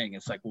same thing.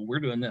 It's like, well,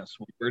 we're doing this.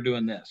 Well, we're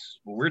doing this.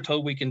 Well, we're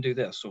told we can do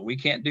this. So we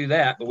can't do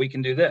that, but we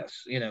can do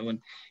this, and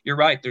you're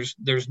right.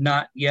 There's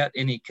not yet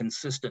any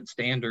consistent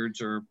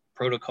standards or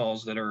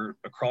protocols that are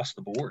across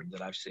the board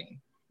that I've seen.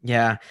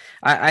 Yeah.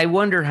 I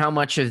wonder how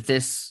much of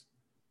this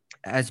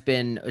has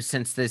been,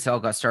 since this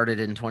all got started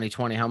in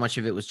 2020, how much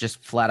of it was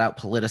just flat out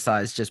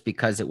politicized just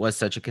because it was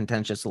such a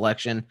contentious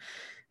election.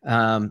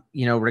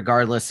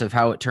 Regardless of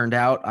how it turned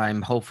out,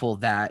 I'm hopeful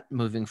that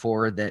moving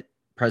forward that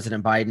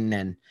President Biden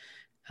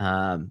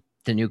and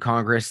the new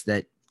Congress,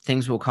 that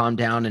things will calm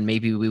down and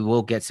maybe we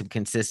will get some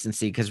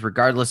consistency, because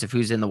regardless of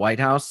who's in the White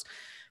House,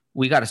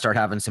 we got to start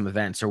having some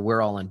events or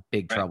we're all in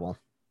big trouble.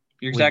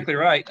 You're exactly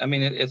right. I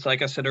mean, it's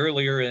like I said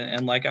earlier,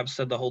 and like I've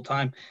said the whole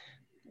time,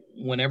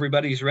 when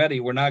everybody's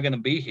ready, we're not going to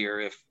be here.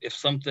 If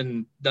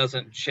something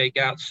doesn't shake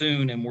out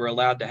soon and we're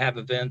allowed to have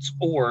events,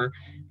 or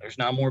there's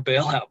not more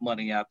bailout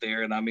money out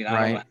there. And I mean,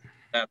 I don't know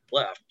that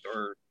left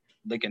or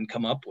they can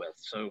come up with.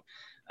 So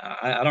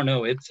I don't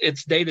know.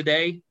 It's day to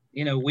day,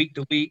 week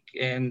to week,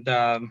 and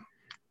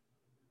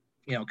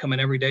coming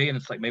every day. And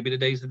it's like, maybe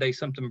today's the day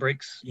something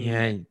breaks.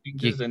 Yeah. And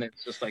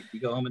it's just like, you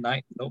go home at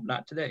night. Nope,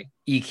 not today.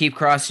 You keep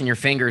crossing your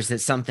fingers that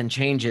something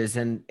changes.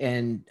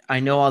 And I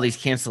know all these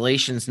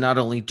cancellations, not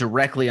only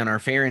directly on our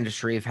fair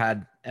industry, have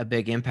had a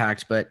big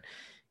impact, but,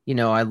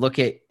 I look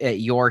at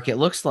York, it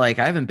looks like,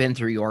 I haven't been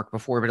through York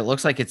before, but it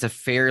looks like it's a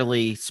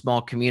fairly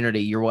small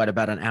community. You're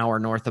about an hour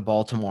north of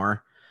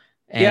Baltimore,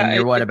 and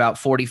you're about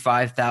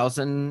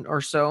 45,000 or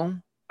so?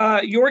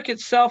 York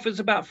itself is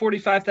about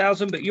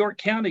 45,000, but York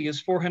County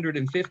is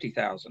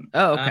 450,000.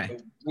 Oh, okay.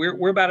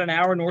 We're about an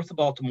hour north of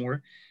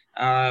Baltimore.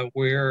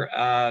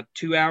 We're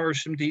 2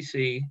 hours from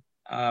DC,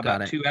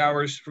 about 2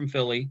 hours from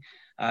Philly.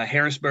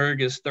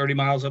 Harrisburg is 30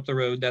 miles up the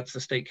road. That's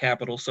the state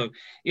capital. So,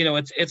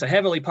 it's a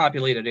heavily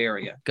populated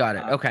area. Got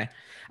it. Okay.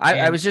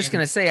 I was just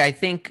going to say, I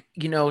think,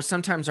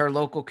 sometimes our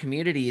local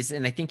communities,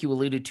 and I think you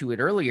alluded to it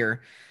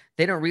earlier,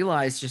 they don't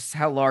realize just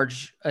how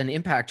large an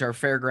impact our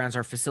fairgrounds,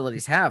 our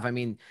facilities have. I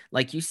mean,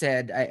 like you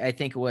said, I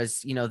think it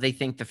was, they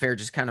think the fair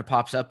just kind of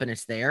pops up and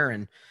it's there,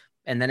 and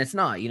then it's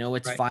not,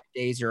 it's right. 5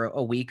 days or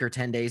a week or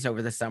 10 days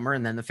over the summer,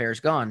 and then the fair's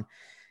gone.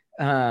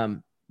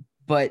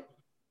 But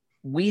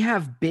we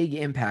have big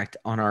impact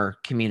on our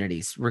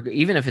communities,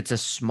 even if it's a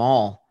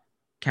small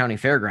county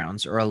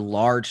fairgrounds or a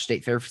large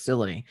state fair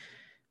facility.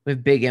 We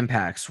have big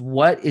impacts.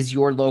 What is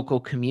your local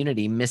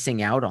community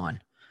missing out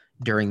on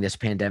during this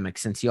pandemic,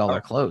 since y'all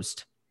are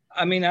closed?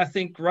 I mean, I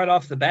think right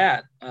off the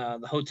bat,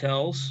 the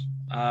hotels,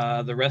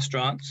 the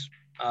restaurants,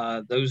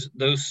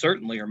 those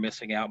certainly are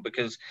missing out,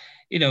 because,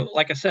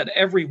 like I said,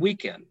 every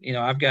weekend,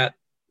 I've got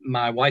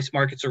my Weis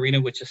Markets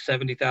Arena, which is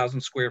 70,000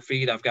 square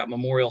feet. I've got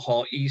Memorial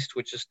Hall East,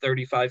 which is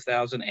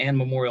 35,000, and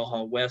Memorial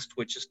Hall West,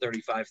 which is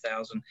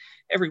 35,000.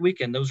 Every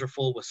weekend, those are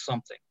full with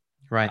something.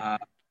 Right.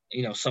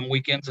 Some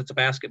weekends it's a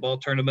basketball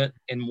tournament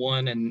in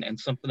one and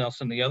something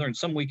else in the other. And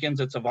some weekends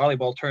it's a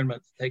volleyball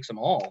tournament that takes them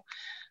all.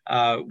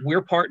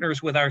 We're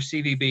partners with our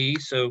CVB,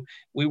 so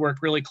we work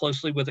really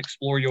closely with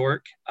Explore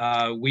York.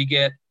 We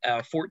get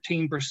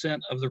 14%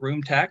 of the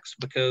room tax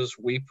because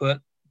we put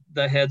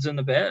the heads in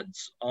the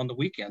beds on the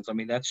weekends. I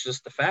mean, that's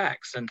just the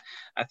facts. And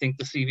I think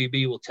the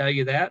CVB will tell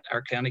you that.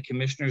 Our county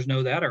commissioners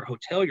know that. Our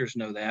hoteliers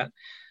know that.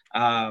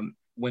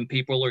 When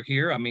people are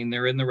here, I mean,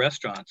 they're in the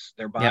restaurants,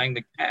 they're buying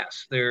the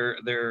gas, they're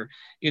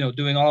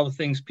doing all the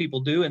things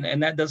people do.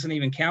 And that doesn't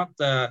even count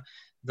the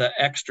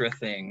extra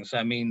things.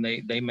 I mean,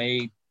 they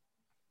may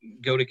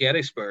go to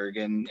Gettysburg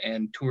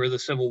and tour the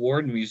Civil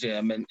War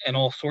Museum and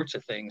all sorts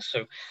of things.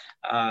 So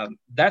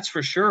that's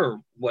for sure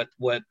what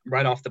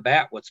right off the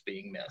bat, what's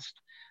being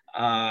missed.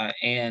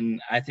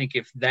 And I think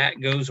if that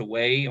goes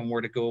away and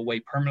were to go away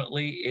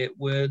permanently, it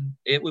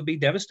would be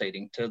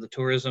devastating to the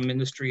tourism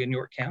industry in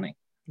York County.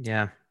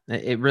 Yeah,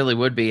 it really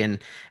would be. And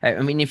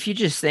I mean, if you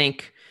just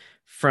think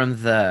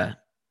from the,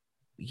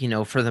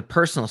 for the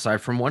personal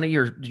side, from one of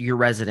your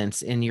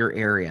residents in your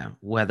area,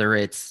 whether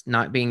it's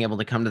not being able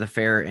to come to the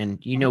fair, and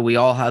we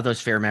all have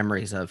those fair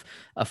memories of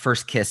a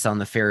first kiss on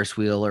the Ferris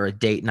wheel or a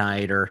date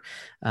night or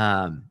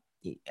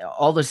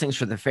all those things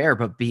for the fair.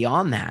 But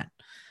beyond that,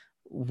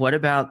 what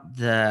about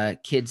the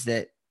kids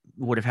that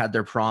would have had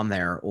their prom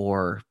there,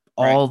 or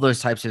all those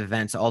types of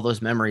events, all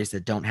those memories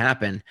that don't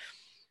happen?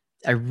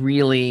 I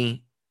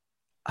really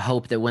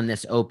hope that when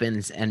this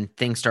opens and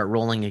things start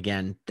rolling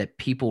again, that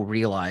people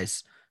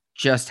realize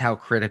just how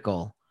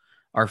critical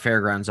our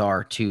fairgrounds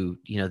are to,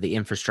 the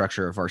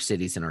infrastructure of our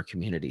cities and our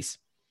communities.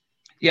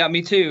 Yeah,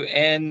 me too.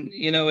 And,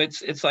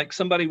 it's like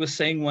somebody was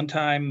saying one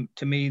time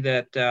to me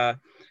that,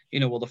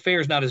 well, the fair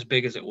is not as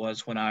big as it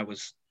was when I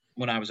was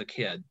a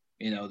kid.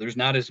 There's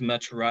not as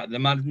much,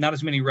 not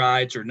as many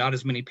rides, or not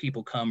as many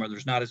people come, or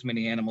there's not as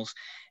many animals.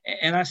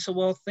 And I said,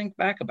 well, think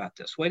back about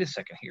this. Wait a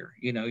second here.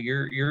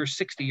 You're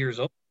 60 years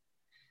old.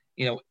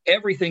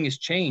 Everything has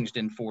changed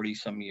in 40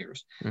 some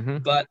years. Mm-hmm.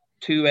 But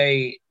to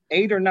a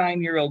 8 or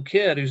 9 year old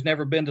kid who's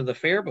never been to the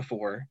fair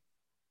before,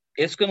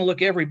 it's going to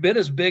look every bit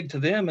as big to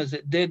them as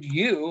it did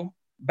you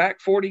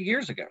back 40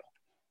 years ago.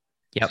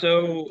 Yep.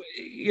 So,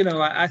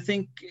 I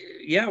think,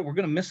 we're going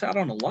to miss out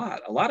on a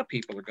lot. A lot of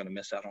people are going to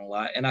miss out on a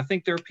lot. And I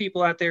think there are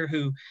people out there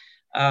who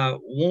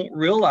won't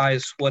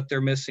realize what they're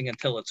missing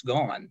until it's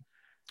gone.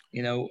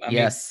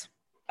 Yes.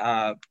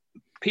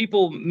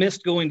 People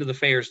missed going to the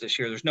fairs this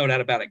year. There's no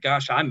doubt about it.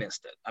 Gosh, I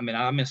missed it. I mean,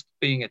 I missed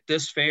being at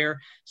this fair.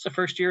 It's the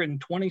first year in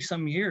 20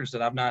 some years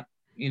that I've not,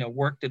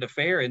 worked at a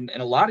fair. And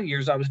a lot of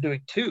years I was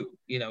doing two,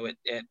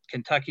 at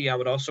Kentucky, I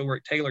would also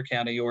work Taylor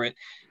County, or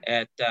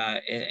and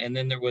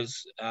then there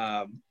was,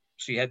 so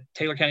you had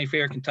Taylor County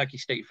Fair, Kentucky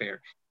State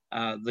Fair.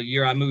 The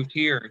year I moved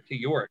here to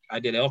York, I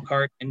did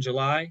Elkhart in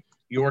July,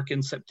 York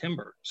in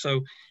September.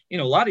 So, a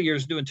lot of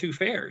years doing two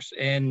fairs,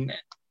 and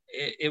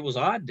it was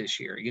odd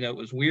this year. It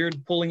was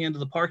weird pulling into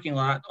the parking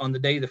lot on the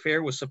day the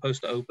fair was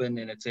supposed to open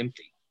and it's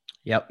empty.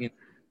 Yep.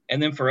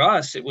 And then for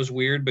us, it was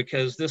weird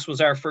because this was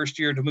our first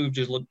year to move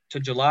to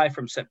July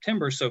from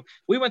September. So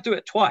we went through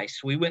it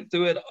twice. We went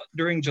through it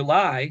during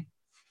July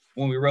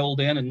when we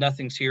rolled in and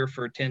nothing's here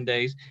for 10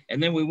 days.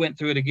 And then we went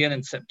through it again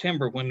in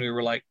September when we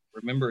were like,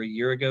 remember a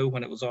year ago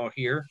when it was all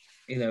here,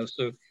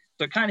 so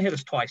it kind of hit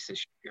us twice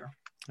this year.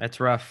 That's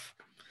rough.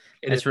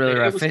 It's really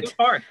rough. It was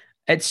hard.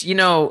 It's,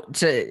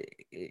 to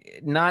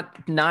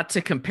not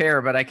to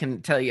compare, but I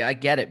can tell you, I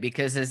get it,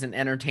 because as an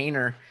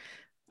entertainer,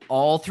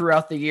 all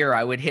throughout the year,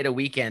 I would hit a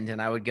weekend and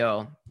I would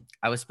go.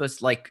 I was supposed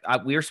to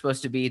we were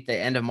supposed to be at the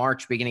end of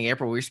March, beginning of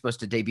April. We were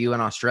supposed to debut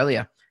in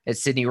Australia at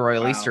Sydney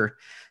Royal Easter.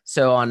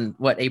 So on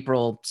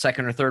April 2nd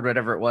or 3rd,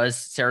 whatever it was,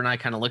 Sarah and I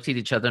kind of looked at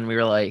each other and we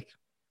were like,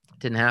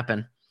 didn't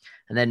happen.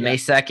 And then May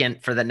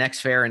 2nd for the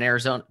next fair in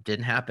Arizona,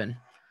 didn't happen.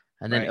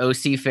 And then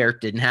OC fair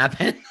didn't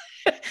happen.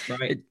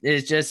 Right.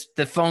 It's just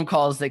the phone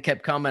calls that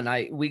kept coming.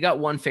 We got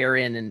one fair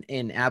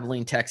in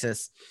Abilene,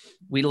 Texas.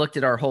 We looked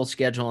at our whole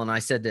schedule, and I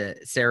said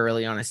to Sarah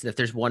early on, I said, if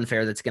there's one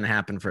fair that's going to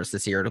happen for us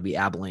this year, it'll be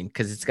Abilene,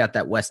 because it's got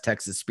that West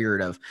Texas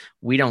spirit of,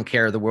 we don't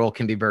care. The world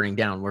can be burning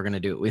down. We're going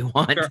to do what we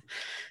want. Sure.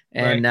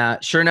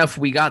 And sure enough,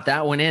 we got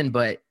that one in.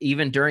 But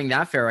even during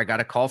that fair, I got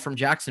a call from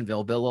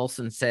Jacksonville. Bill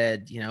Olson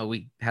said,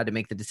 we had to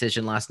make the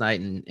decision last night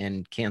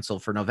and cancel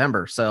for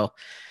November. So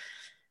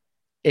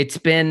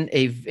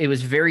it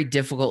was very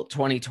difficult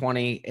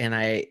 2020.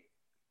 And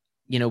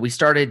we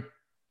started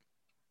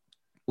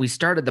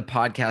the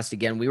podcast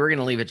again. We were going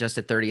to leave it just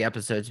at 30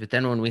 episodes, but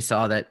then when we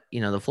saw that,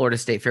 the Florida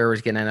State Fair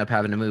was going to end up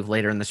having to move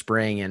later in the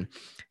spring, and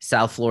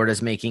South Florida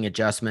is making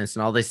adjustments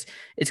and all this,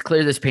 it's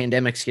clear this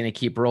pandemic's going to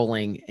keep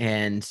rolling,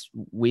 and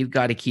we've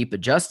got to keep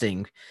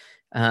adjusting.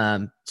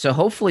 So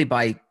hopefully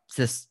by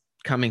this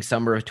coming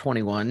summer of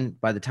 21,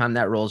 by the time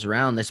that rolls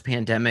around, this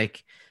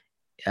pandemic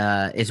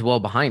is well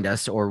behind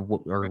us, or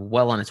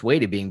well on its way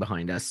to being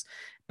behind us.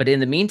 But in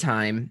the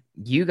meantime,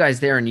 you guys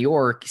there in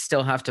York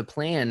still have to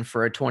plan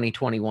for a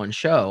 2021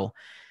 show.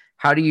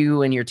 How do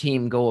you and your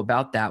team go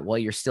about that while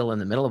you're still in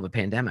the middle of a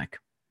pandemic?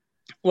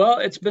 Well,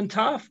 it's been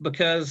tough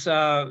because,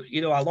 I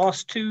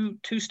lost two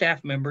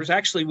staff members.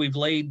 Actually, we've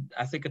laid,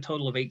 I think, a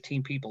total of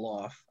 18 people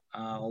off.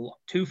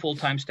 2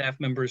 full-time staff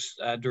members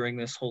during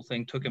this whole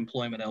thing took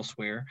employment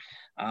elsewhere.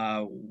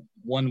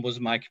 One was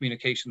my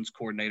communications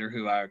coordinator,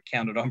 who I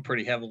counted on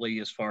pretty heavily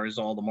as far as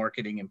all the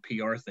marketing and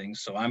PR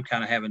things. So I'm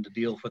kind of having to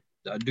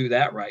do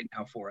that right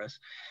now for us.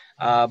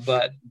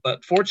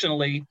 But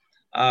fortunately,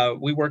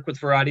 we work with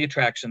Variety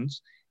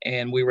Attractions,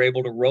 and we were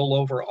able to roll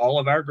over all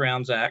of our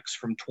grounds acts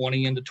from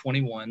 20 into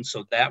 21.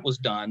 So that was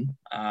done.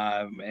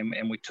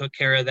 And we took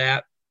care of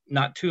that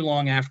not too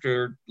long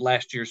after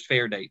last year's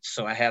fair dates.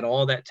 So I had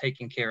all that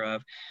taken care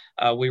of.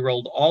 We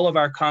rolled all of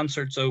our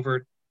concerts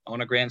over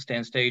on a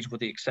grandstand stage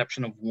with the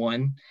exception of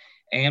one,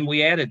 and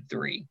we added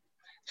 3.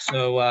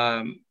 So,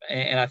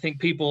 and I think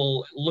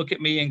people look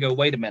at me and go,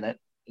 wait a minute,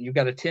 you've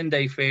got a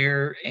 10-day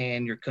fair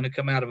and you're going to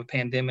come out of a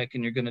pandemic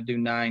and you're going to do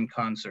 9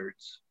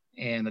 concerts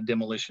and a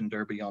demolition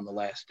derby on the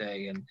last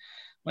day. And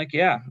like,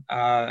 yeah,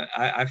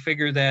 I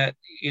figure that,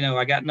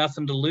 I got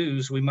nothing to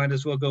lose. We might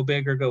as well go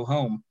big or go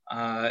home.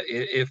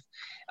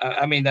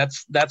 I mean,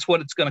 that's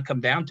what it's going to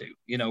come down to.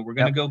 We're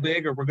going to go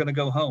big or we're going to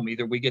go home.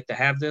 Either we get to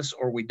have this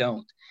or we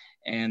don't.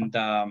 And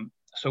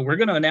so we're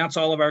going to announce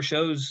all of our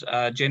shows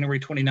January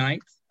 29th.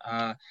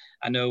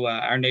 I know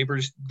our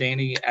neighbors,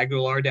 Danny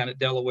Aguilar down at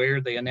Delaware,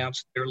 they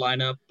announced their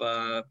lineup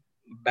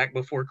back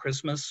before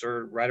Christmas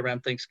or right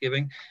around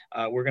Thanksgiving.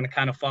 We're going to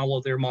kind of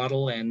follow their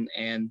model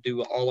and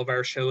do all of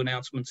our show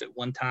announcements at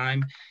one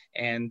time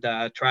and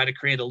try to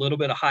create a little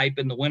bit of hype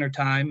in the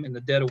wintertime. In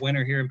the dead of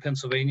winter here in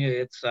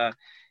Pennsylvania,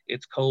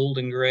 it's cold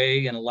and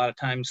gray and a lot of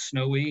times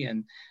snowy.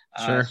 And,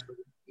 sure. So,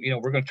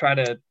 we're going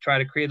to try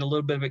to create a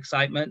little bit of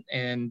excitement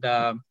and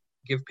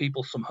give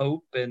people some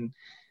hope. And,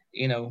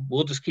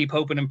 we'll just keep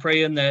hoping and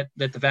praying that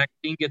the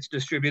vaccine gets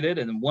distributed.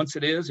 And once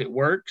it is, it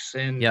works.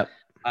 And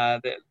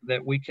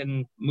that we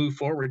can move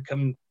forward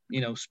come,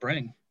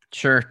 spring.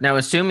 Sure. Now,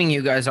 assuming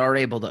you guys are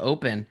able to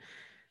open,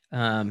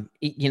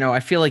 I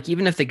feel like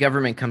even if the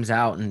government comes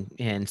out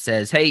and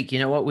says, hey, you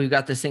know what, we've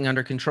got this thing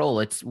under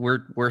control.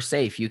 We're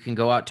safe. You can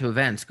go out to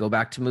events, go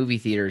back to movie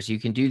theaters. You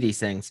can do these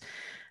things.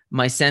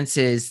 My sense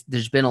is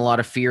there's been a lot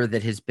of fear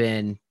that has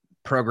been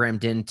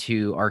programmed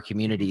into our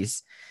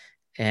communities,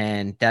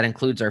 and that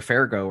includes our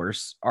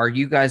fairgoers. Are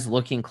you guys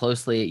looking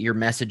closely at your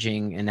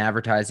messaging and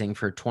advertising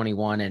for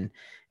 21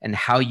 and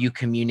how you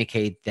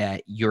communicate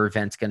that your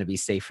event's going to be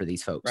safe for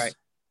these folks? Right.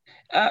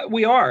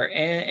 We are,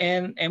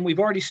 and we've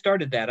already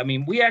started that. I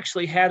mean, we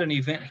actually had an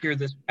event here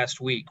this past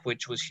week,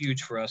 which was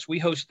huge for us. We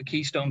host the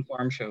Keystone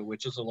Farm Show,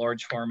 which is a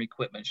large farm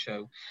equipment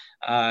show,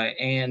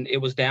 and it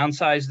was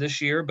downsized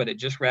this year, but it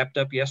just wrapped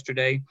up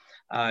yesterday.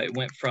 It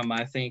went from,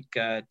 I think,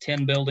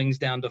 10 buildings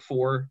down to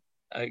 4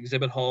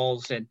 exhibit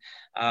halls, and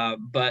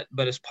but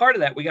as part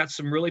of that, we got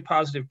some really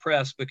positive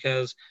press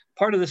because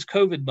part of this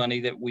COVID money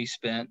that we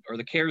spent, or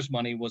the CARES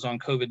money, was on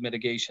COVID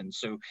mitigation.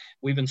 So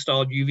we've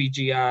installed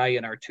UVGI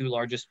in our 2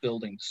 largest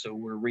buildings. So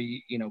we're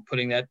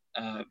putting that,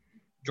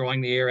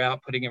 drawing the air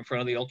out, putting in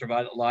front of the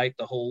ultraviolet light,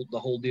 the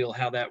whole deal,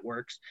 how that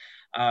works.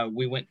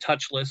 We went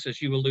touchless, as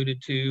you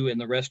alluded to, in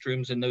the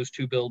restrooms in those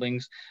 2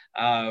 buildings.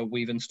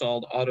 We've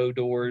installed auto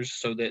doors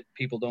so that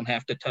people don't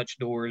have to touch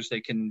doors.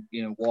 They can,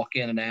 walk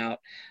in and out.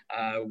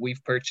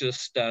 We've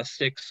purchased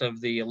 6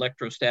 of the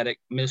electrostatic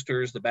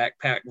misters, the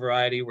backpack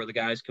variety, where the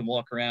guys can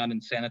walk around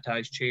and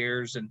sanitize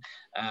chairs and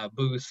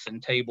booths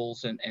and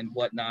tables and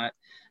whatnot.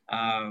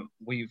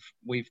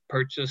 We've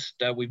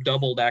purchased, we've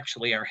doubled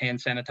actually our hand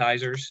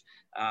sanitizers.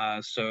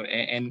 So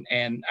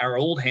our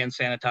old hand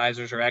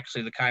sanitizers are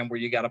actually the kind where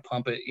you got to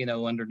pump it,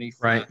 underneath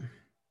the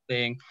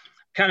thing.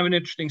 Kind of an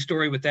interesting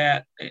story with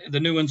that. The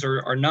new ones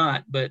are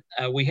not, but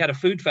we had a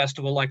food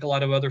festival like a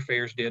lot of other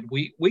fairs did.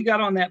 We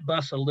got on that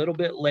bus a little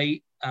bit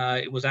late.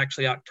 It was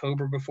actually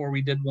October before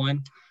we did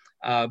one,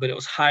 but it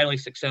was highly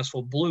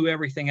successful, blew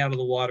everything out of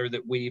the water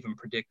that we even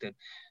predicted.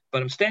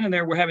 But I'm standing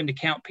there, we're having to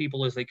count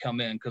people as they come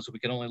in because we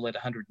can only let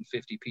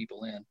 150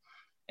 people in.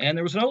 And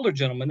there was an older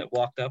gentleman that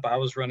walked up. I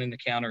was running the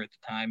counter at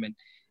the time,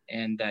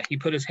 and he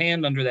put his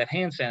hand under that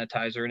hand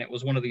sanitizer, and it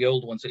was one of the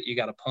old ones that you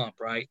got to pump,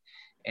 right?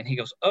 And he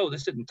goes, oh,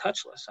 this isn't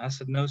touchless. I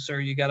said, no, sir,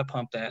 you got to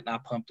pump that. And I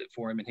pumped it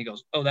for him. And he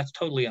goes, oh, that's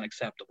totally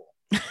unacceptable.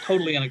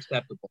 Totally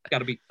unacceptable. Got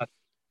to be touchless.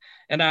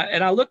 And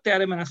I looked at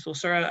him and I said, well,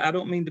 sir, I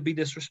don't mean to be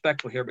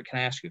disrespectful here, but can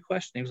I ask you a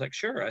question? He was like,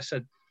 sure. I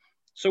said,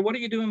 so what are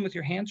you doing with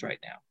your hands right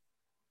now?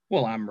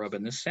 Well, I'm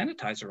rubbing this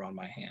sanitizer on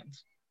my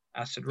hands.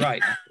 I said,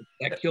 right. I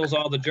said, that kills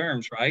all the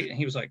germs, right? And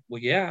he was like,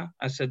 well, yeah.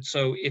 I said,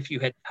 so if you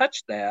had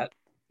touched that,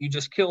 you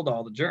just killed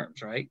all the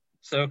germs, right?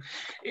 So,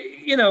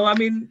 I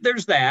mean,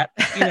 there's that.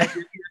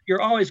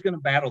 You're always going to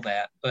battle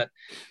that. But,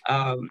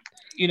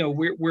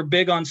 we're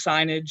big on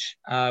signage.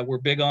 We're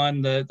big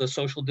on the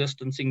social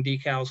distancing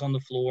decals on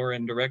the floor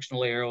and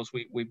directional arrows.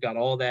 We've got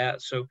all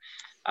that. So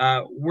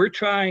we're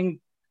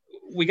trying.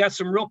 We got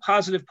some real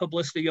positive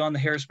publicity on the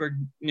Harrisburg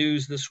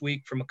News this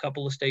week from a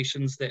couple of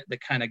stations that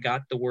kind of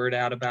got the word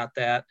out about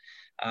that.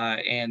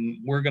 And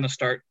we're going to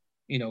start,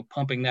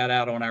 pumping that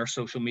out on our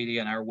social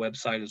media and our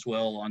website as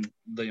well on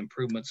the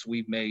improvements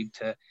we've made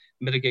to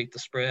mitigate the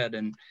spread.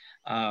 And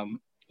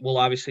we'll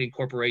obviously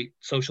incorporate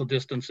social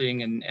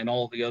distancing and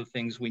all the other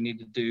things we need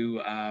to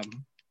do,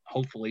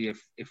 hopefully,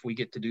 if we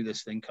get to do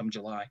this thing come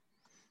July.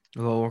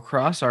 Well, we'll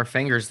cross our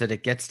fingers that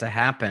it gets to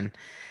happen.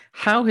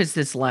 How has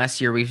this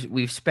last year,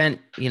 we've spent,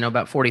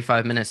 about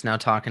 45 minutes now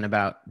talking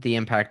about the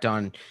impact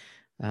on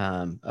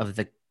of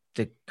the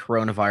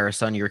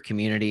coronavirus on your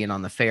community and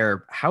on the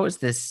fair. How has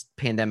this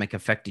pandemic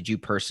affected you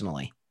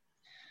personally?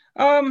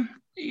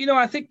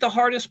 I think the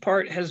hardest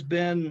part has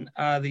been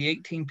the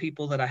 18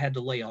 people that I had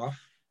to lay off.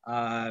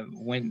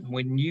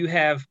 When you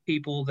have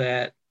people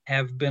that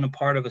have been a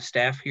part of a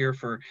staff here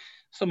for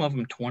some of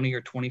them 20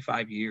 or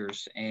 25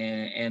 years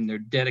and they're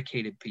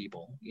dedicated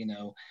people,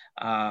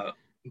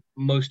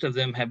 most of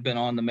them have been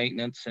on the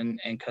maintenance and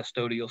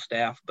custodial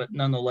staff, but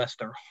nonetheless,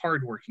 they're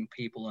hardworking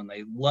people and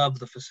they love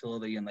the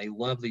facility and they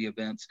love the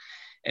events.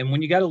 And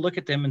when you got to look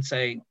at them and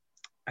say,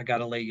 I got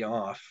to lay you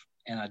off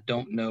and I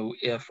don't know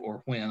if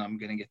or when I'm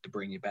going to get to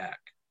bring you back,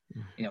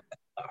 that's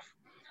tough.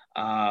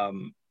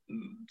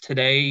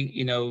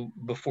 Today,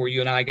 before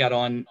you and I got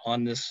on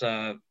this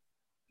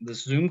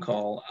Zoom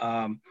call,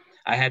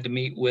 I had to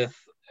meet with,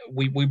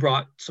 we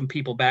brought some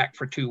people back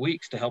for 2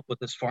 weeks to help with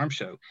this farm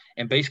show,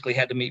 and basically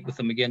had to meet with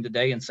them again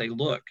today and say,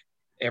 look,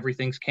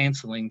 everything's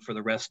canceling for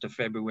the rest of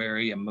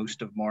February and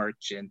most of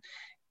March. And,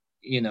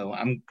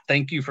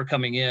 thank you for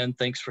coming in.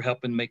 Thanks for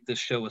helping make this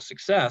show a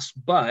success,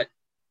 but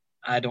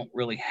I don't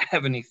really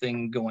have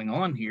anything going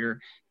on here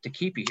to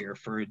keep you here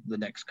for the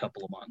next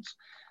couple of months.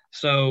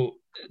 So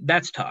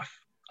that's tough.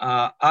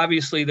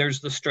 Obviously there's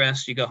the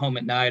stress. You go home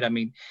at night. I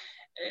mean,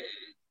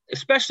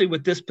 especially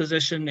with this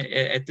position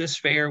at this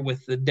fair,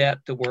 with the debt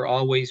that we're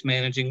always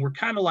managing, we're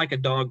kind of like a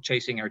dog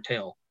chasing our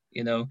tail.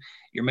 You're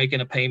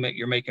making a payment,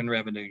 you're making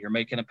revenue, you're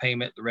making a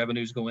payment, the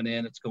revenue's going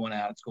in, it's going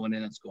out, it's going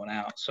in, it's going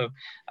out. So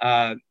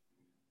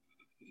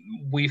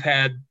we've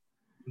had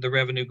the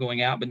revenue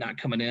going out, but not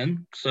coming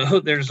in. So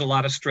there's a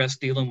lot of stress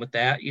dealing with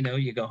that.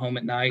 You go home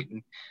at night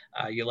and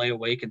you lay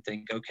awake and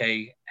think,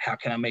 okay, how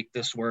can I make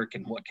this work?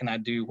 And what can I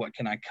do? What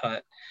can I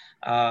cut?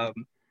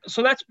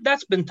 So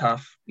that's been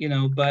tough,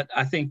 but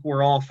I think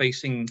we're all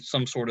facing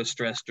some sort of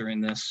stress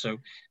during this. So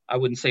I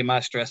wouldn't say my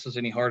stress is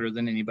any harder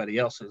than anybody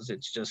else's.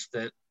 It's just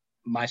that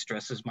my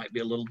stresses might be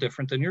a little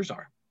different than yours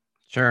are.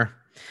 Sure.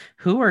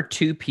 Who are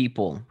two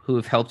people who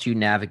have helped you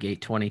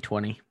navigate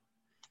 2020?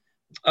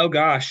 Oh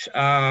gosh.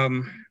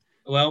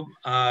 Well,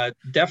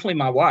 definitely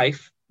my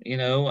wife.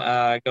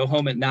 Go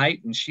home at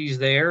night and she's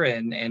there,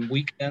 and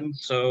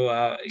weekends.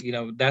 So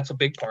that's a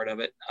big part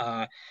of it.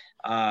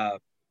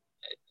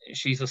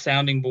 She's a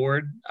sounding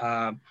board.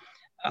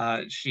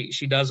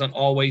 She doesn't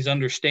always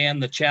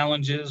understand the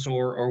challenges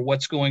or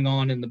what's going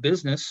on in the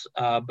business,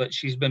 but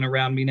she's been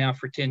around me now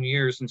for 10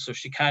 years. And so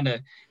she kind of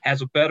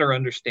has a better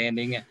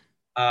understanding.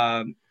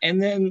 And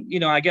then,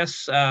 I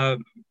guess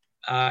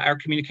our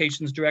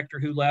communications director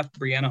who left,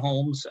 Brianna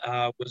Holmes,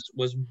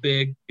 was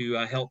big to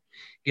help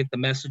get the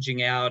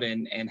messaging out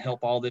and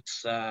help all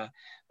this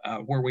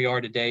where we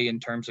are today in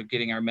terms of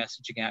getting our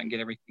messaging out and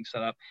get everything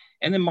set up.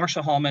 And then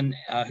Marsha Hallman,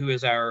 who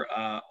is our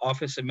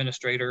office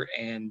administrator,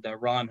 and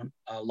Ron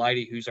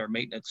Leidy, who's our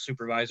maintenance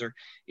supervisor.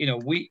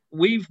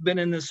 We've been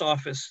in this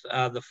office,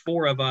 the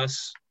four of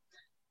us,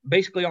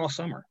 basically all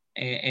summer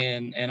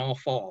and all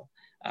fall.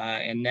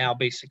 And now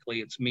basically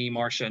it's me,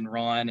 Marsha, and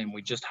Ron, and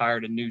we just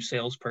hired a new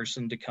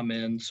salesperson to come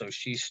in. So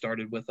she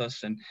started with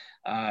us, and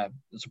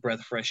it's a breath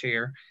of fresh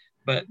air.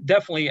 But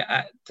definitely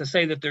to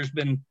say that there's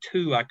been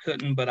two, I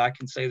couldn't, but I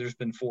can say there's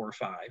been 4 or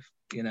 5,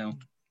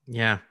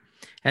 Yeah.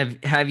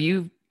 Have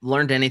you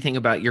learned anything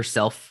about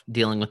yourself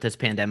dealing with this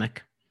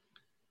pandemic?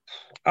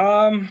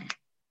 A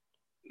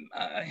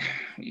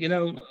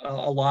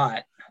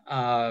lot.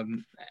 I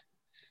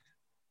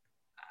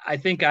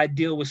think I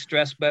deal with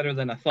stress better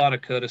than I thought I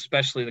could,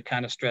 especially the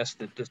kind of stress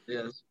that this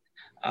is.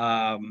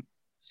 I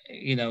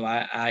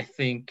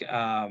think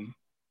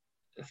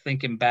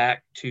thinking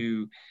back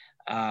to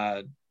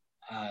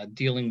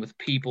dealing with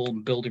people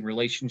and building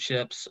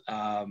relationships,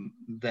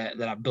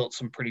 that I've built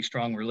some pretty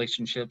strong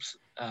relationships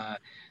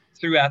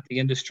throughout the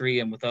industry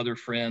and with other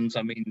friends.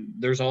 I mean,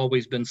 there's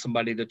always been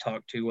somebody to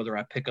talk to, whether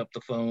I pick up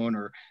the phone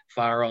or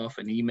fire off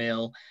an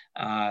email.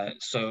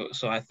 So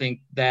I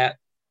think that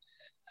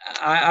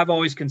I've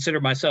always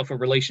considered myself a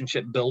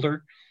relationship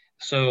builder.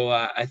 So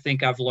I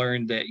think I've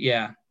learned that,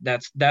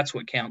 that's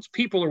what counts.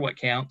 People are what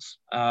counts.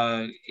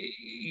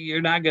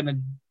 You're not going to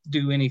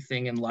do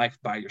anything in life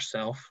by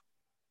yourself.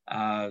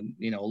 A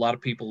lot of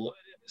people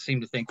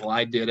seem to think, well,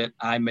 I did it,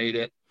 I made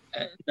it.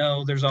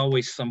 No, there's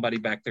always somebody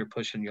back there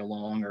pushing you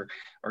along or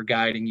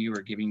guiding you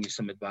or giving you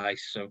some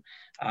advice. So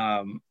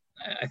I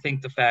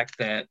think the fact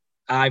that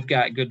I've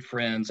got good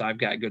friends, I've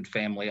got good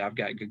family, I've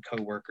got good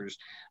coworkers,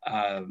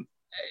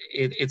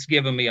 it's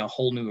given me a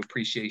whole new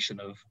appreciation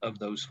of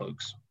those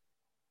folks.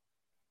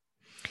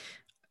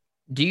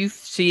 Do you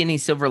see any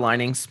silver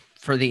linings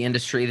for the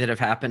industry that have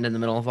happened in the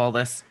middle of all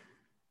this?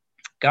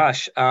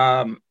 Gosh,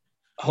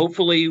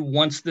 hopefully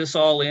once this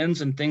all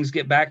ends and things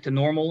get back to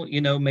normal,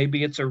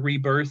 maybe it's a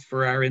rebirth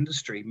for our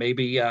industry.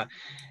 Maybe,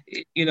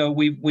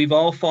 we've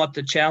all fought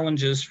the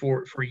challenges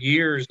for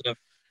years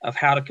of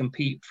how to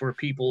compete for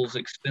people's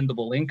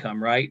expendable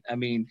income, right? I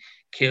mean,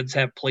 kids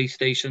have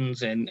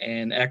PlayStations and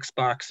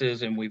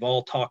Xboxes, and we've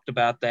all talked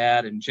about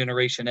that, and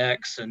Generation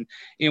X, and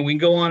we can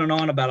go on and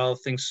on about all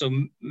the things. So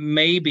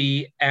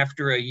maybe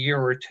after a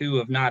year or two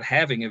of not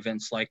having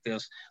events like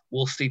this,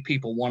 we'll see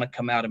people want to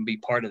come out and be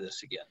part of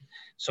this again.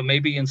 So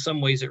maybe in some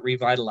ways it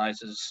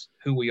revitalizes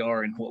who we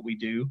are and what we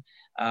do.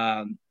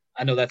 I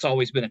know that's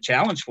always been a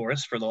challenge for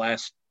us for the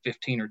last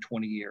 15 or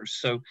 20 years.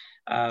 So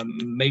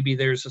maybe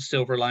there's a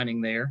silver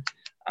lining there.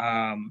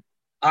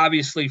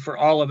 Obviously for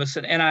all of us,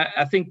 and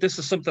I think this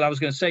is something I was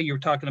going to say, you were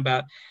talking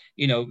about,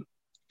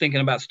 thinking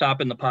about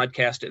stopping the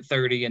podcast at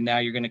 30, and now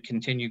you're going to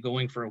continue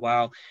going for a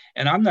while.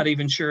 And I'm not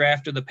even sure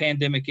after the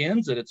pandemic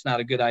ends that it's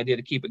not a good idea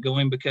to keep it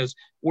going, because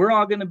we're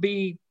all going to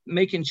be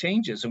making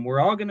changes and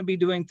we're all going to be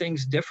doing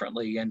things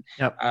differently. And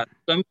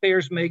some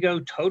fairs may go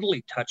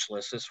totally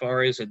touchless as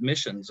far as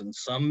admissions, and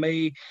some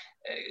may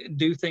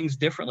do things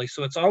differently.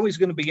 So it's always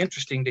going to be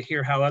interesting to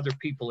hear how other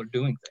people are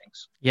doing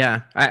things.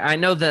 Yeah. I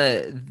know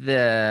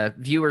the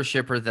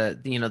viewership or the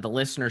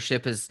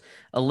listenership is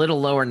a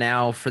little lower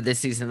now for this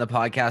season of the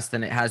podcast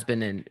than it has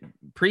been in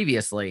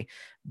previously.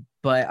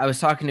 But I was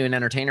talking to an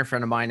entertainer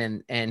friend of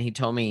mine, and he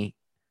told me,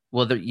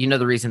 well,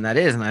 the reason that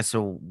is. And I said,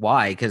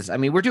 why? Because I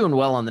mean, we're doing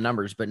well on the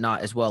numbers, but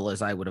not as well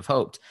as I would have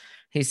hoped.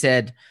 He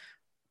said,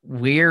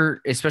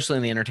 we're, especially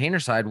on the entertainer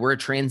side, we're a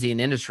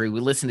transient industry. We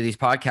listen to these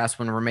podcasts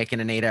when we're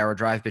making an 8-hour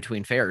drive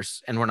between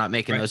fairs, and we're not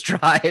making those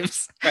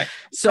drives. Right.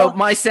 So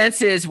my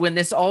sense is when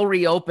this all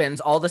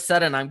reopens, all of a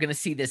sudden I'm going to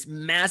see this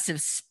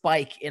massive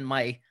spike in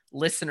my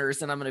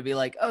listeners, and I'm going to be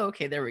like, oh,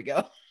 okay, there we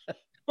go.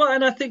 Well,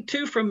 and I think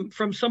too, from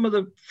some of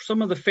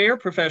the fair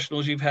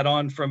professionals you've had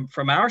on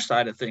from our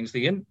side of things,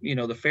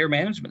 the fair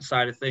management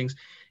side of things,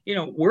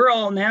 we're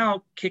all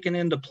now kicking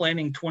into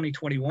planning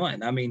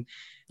 2021. I mean,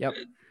 yep.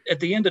 At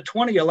the end of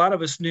 20, a lot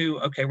of us knew,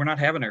 okay, we're not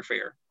having our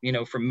fair.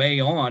 From May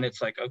on, it's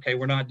like, okay,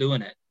 we're not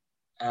doing it.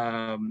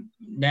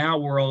 Now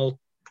we're all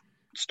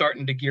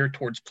starting to gear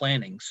towards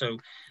planning. So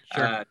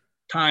Sure.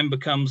 Time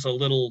becomes a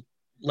little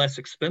less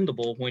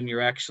expendable when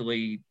you're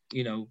actually,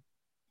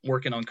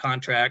 working on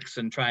contracts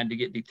and trying to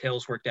get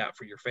details worked out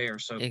for your fair.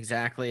 So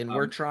exactly. And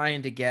we're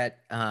trying to get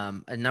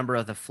a number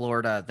of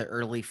the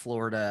early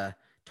Florida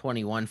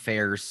 21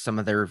 fairs, some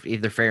of their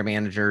either fair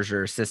managers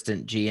or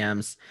assistant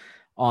GMs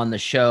on the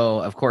show.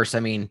 Of course, I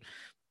mean,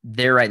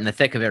 they're right in the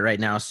thick of it right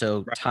now,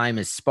 so time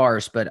is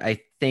sparse, but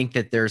I think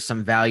that there's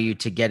some value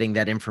to getting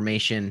that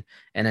information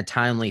in a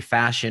timely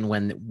fashion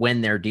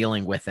when they're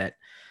dealing with it,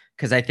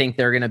 because I think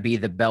they're going to be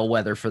the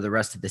bellwether for the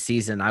rest of the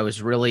season. I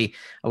was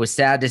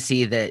sad to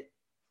see that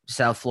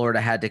South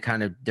Florida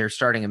they're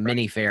starting a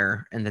mini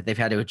fair and that they've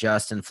had to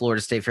adjust, and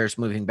Florida State Fair's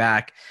moving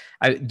back.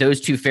 Those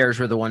two fairs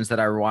were the ones that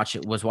I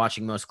was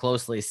watching most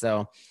closely.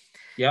 So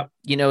yep.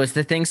 As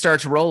the thing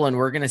starts rolling,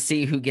 we're going to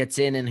see who gets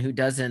in and who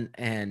doesn't.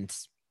 And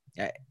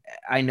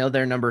I know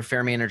there are a number of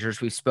fair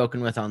managers we've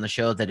spoken with on the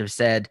show that have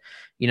said,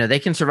 they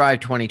can survive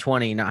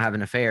 2020 not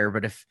having a fair,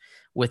 but if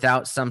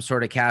without some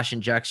sort of cash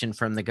injection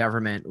from the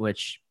government,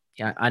 which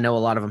I know a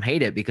lot of them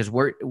hate it, because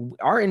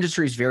our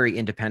industry is very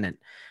independent.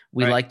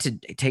 We like to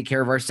take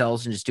care of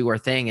ourselves and just do our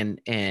thing.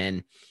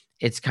 And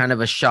it's kind of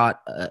a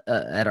shot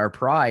at our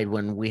pride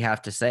when we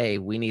have to say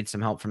we need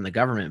some help from the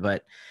government.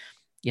 But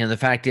the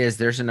fact is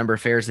there's a number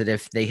of fairs that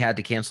if they had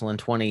to cancel in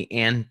 20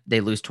 and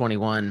they lose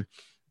 21,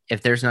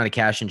 if there's not a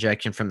cash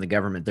injection from the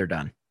government, they're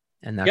done.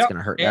 And that's going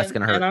to hurt. That's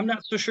going to hurt. And I'm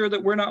not so sure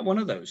that we're not one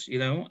of those,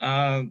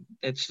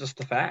 it's just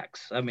the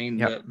facts. I mean,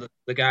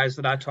 the guys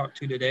that I talked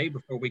to today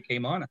before we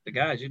came on, the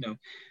guys,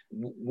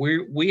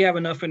 we have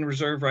enough in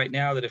reserve right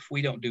now that if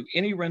we don't do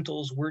any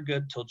rentals, we're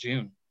good till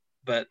June.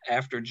 But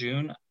after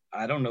June,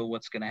 I don't know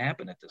what's going to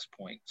happen at this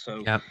point.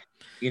 So,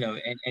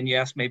 and you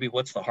asked maybe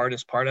what's the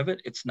hardest part of it?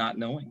 It's not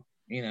knowing.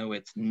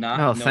 It's not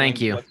knowing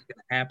thank you. what's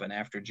going to happen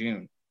after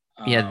June.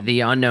 The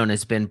unknown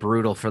has been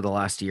brutal for the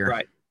last year.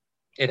 Right.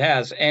 It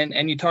has.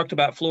 And you talked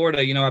about Florida.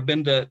 I've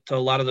been to a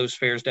lot of those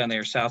fairs down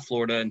there, South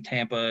Florida and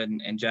Tampa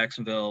and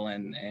Jacksonville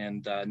and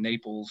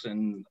Naples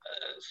and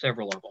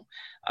several of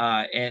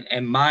them.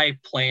 And my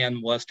plan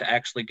was to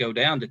actually go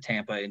down to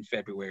Tampa in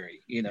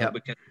February,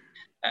 because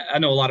I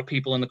know a lot of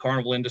people in the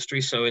carnival industry,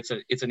 so it's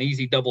an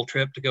easy double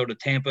trip to go to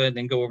Tampa and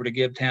then go over to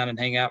Gibtown and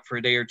hang out for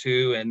a day or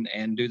two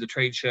and do the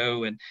trade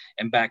show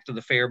and back to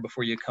the fair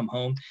before you come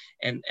home.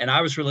 And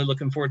I was really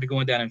looking forward to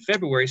going down in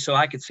February so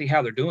I could see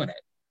how they're doing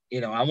it.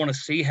 I want to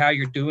see how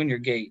you're doing your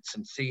gates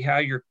and see how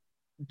you're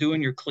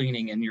doing your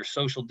cleaning and your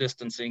social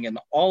distancing and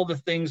all the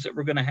things that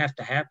were going to have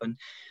to happen.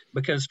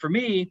 Because for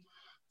me,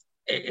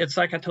 it's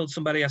like I told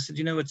somebody, I said,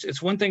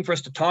 it's one thing for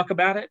us to talk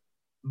about it,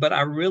 but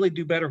I really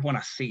do better when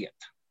I see it.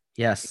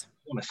 Yes.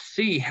 I want to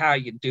see how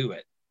you do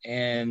it.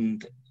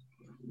 And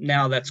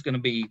now that's going to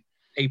be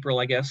April,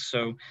 I guess.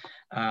 So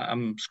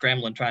I'm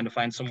scrambling, trying to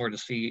find somewhere to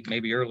see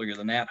maybe earlier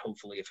than that,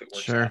 hopefully, if it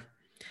works out.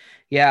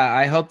 Yeah,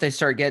 I hope they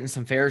start getting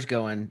some fairs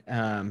going.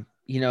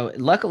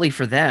 Luckily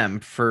for them,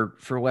 for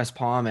West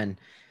Palm and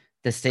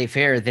the State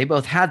Fair, they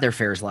both had their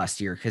fairs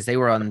last year because they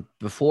were on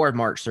before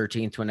March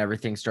 13th when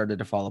everything started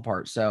to fall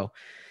apart. So,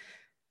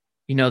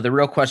 the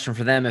real question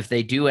for them, if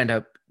they do end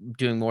up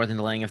doing more than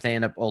delaying, if they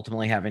end up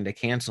ultimately having to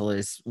cancel,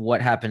 is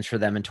what happens for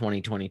them in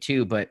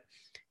 2022. But,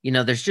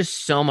 there's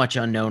just so much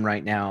unknown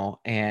right now.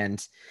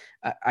 And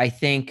I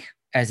think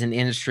as an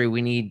industry,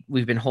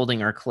 we've been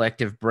holding our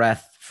collective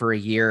breath for a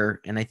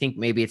year. And I think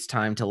maybe it's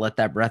time to let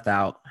that breath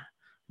out,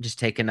 just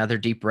take another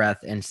deep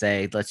breath and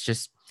say, let's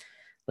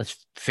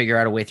figure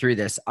out a way through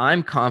this.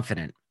 I'm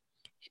confident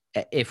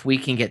if we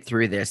can get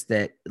through this,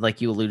 that like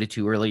you alluded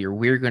to earlier,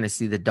 we're going to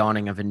see the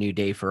dawning of a new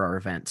day for our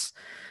events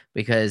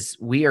because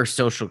we are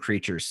social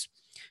creatures.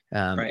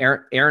 Right.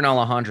 Aaron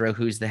Alejandro,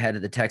 who's the head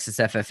of the Texas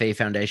FFA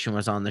Foundation,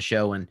 was on the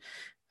show, and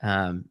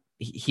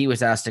he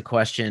was asked a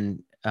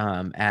question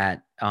on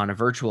a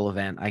virtual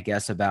event, I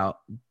guess, about,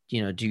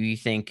 do you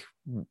think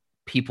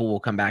people will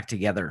come back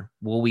together?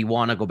 Will we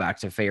want to go back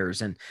to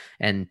fairs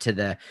and to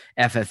the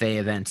FFA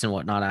events and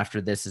whatnot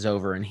after this is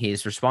over? And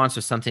his response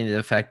was something to the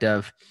effect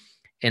of,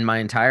 in my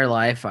entire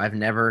life, I've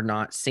never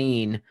not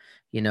seen,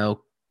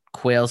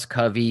 quails,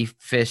 covey,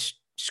 fish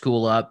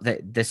school up.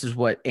 That this is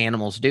what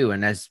animals do.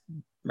 And as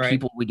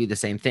people, we do the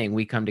same thing.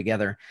 We come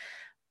together.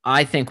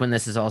 I think when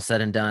this is all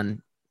said and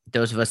done,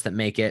 those of us that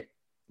make it,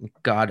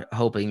 God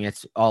hoping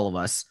it's all of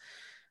us,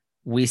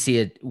 we see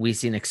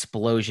an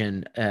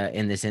explosion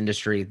in this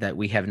industry that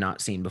we have not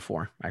seen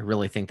before. I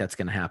really think that's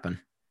going to happen.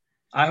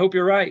 I hope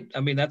you're right. I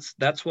mean,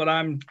 that's what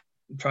I'm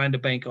trying to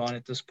bank on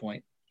at this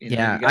point.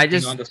 I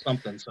just onto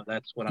something. So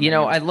that's what I'm.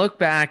 I look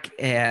back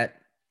at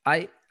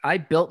I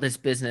built this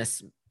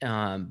business,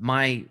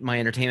 my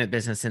entertainment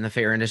business in the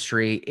fair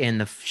industry, in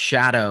the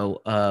shadow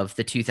of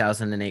the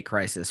 2008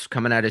 crisis.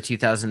 Coming out of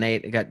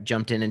 2008, it got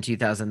jumped in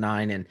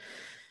 2009, and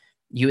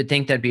you would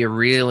think that'd be a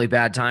really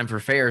bad time for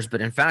fairs,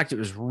 but in fact, it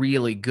was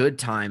really good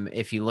time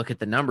if you look at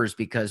the numbers,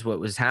 because what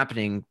was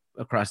happening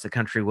across the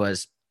country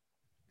was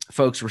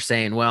folks were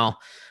saying, well,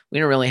 we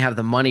don't really have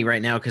the money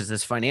right now because of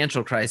this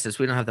financial crisis.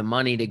 We don't have the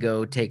money to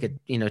go take a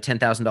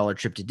 $10,000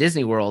 trip to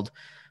Disney World,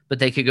 but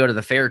they could go to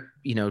the fair,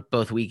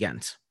 both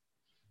weekends.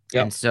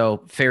 Yep. And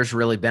so fairs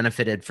really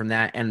benefited from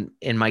that. And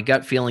in my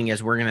gut feeling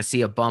is we're going to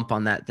see a bump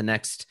on that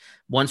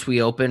once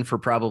we open for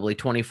probably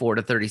 24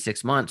 to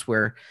 36 months,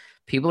 where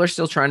people are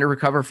still trying to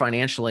recover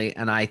financially.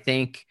 And I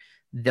think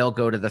they'll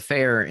go to the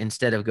fair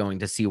instead of going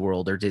to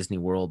SeaWorld or Disney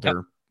World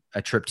or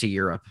a trip to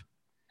Europe.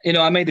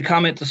 I made the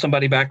comment to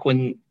somebody back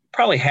when,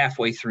 probably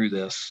halfway through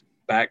this,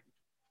 back,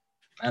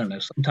 I don't know,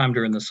 sometime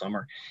during the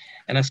summer.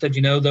 And I said,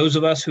 those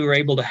of us who are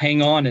able to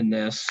hang on in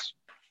this,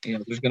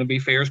 there's going to be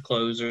fairs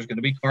closed. There's going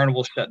to be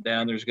carnivals shut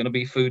down. There's going to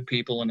be food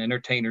people and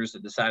entertainers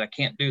that decide I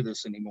can't do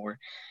this anymore.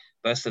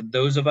 But I said,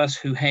 those of us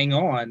who hang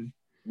on,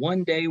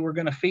 one day we're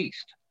going to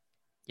feast.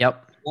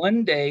 Yep.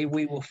 One day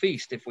we will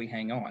feast if we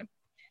hang on.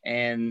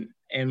 And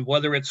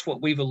whether it's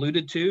what we've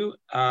alluded to,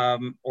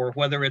 or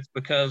whether it's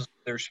because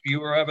there's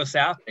fewer of us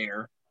out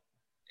there,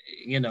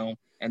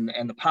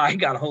 and the pie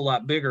got a whole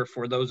lot bigger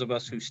for those of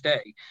us who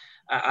stay.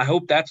 I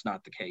hope that's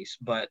not the case,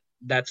 but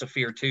that's a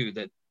fear too,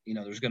 that,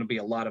 there's going to be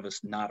a lot of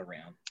us not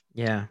around.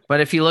 Yeah. But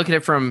if you look at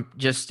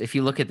it if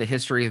you look at the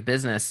history of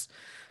business,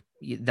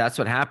 that's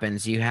what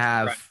happens. You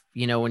have, right.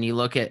 When you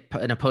look at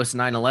in a post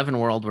 9/11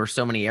 world where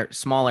so many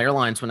small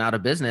airlines went out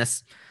of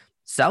business,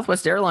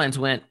 Southwest Airlines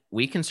went,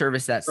 we can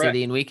service that city.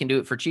 Right. And we can do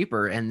it for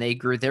cheaper. And they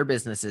grew their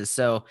businesses.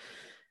 So,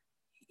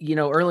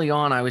 early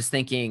on, I was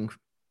thinking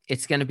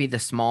it's going to be the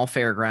small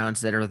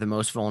fairgrounds that are the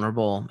most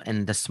vulnerable,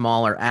 and the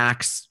smaller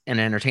acts and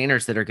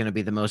entertainers that are going to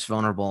be the most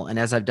vulnerable. And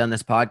as I've done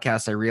this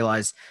podcast, I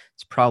realize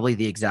it's probably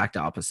the exact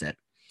opposite.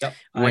 Yep,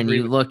 when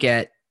you look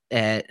at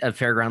a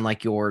fairground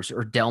like yours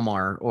or Del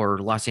Mar or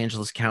Los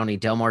Angeles County,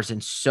 Del Mar's in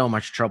so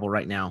much trouble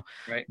right now.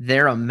 Right.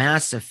 They're a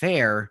massive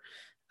fair,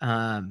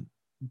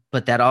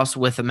 but that also,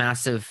 with a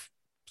massive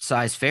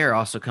size fair,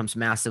 also comes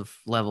massive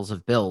levels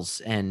of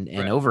bills and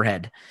right.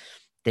 overhead.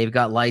 They've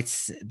got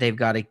lights they've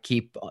got to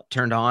keep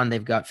turned on.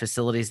 They've got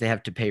facilities they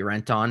have to pay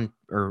rent on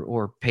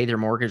or pay their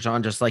mortgage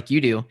on, just like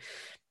you do.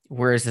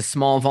 Whereas a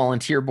small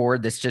volunteer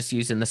board that's just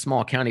using the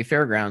small county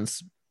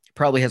fairgrounds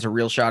probably has a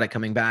real shot at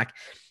coming back.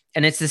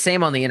 And it's the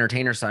same on the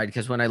entertainer side,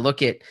 because when I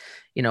look at,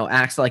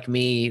 acts like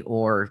me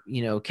or,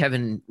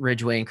 Kevin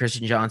Ridgway and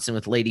Christian Johnson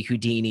with Lady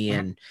Houdini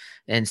mm-hmm.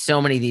 and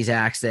so many of these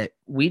acts that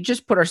we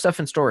just put our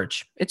stuff in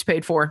storage. It's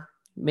paid for.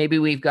 Maybe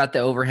we've got the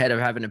overhead of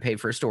having to pay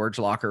for a storage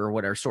locker or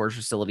whatever storage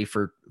facility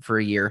for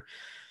a year.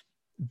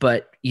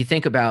 But you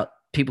think about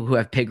people who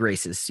have pig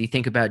races. You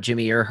think about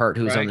Jimmy Earhart,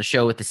 who was right. on the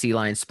show with the Sea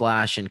Lion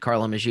Splash, and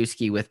Carla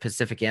Majewski with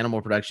Pacific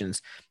Animal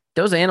Productions.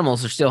 Those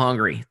animals are still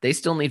hungry. They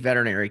still need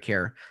veterinary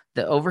care.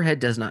 The overhead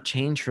does not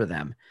change for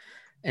them.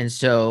 And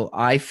so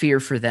I fear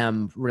for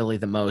them really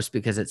the most,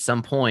 because at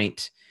some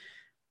point,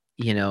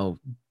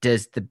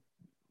 does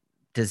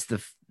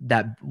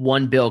that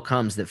one bill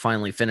comes that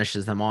finally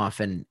finishes them off,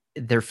 and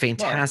they're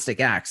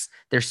fantastic acts.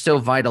 They're so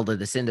vital to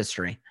this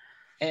industry.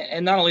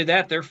 And not only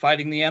that, they're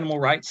fighting the animal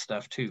rights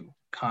stuff too,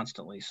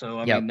 constantly. So,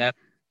 I mean, that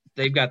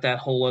they've got that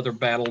whole other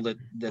battle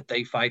that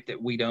they fight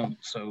that we don't.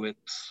 So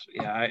it's,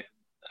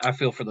 I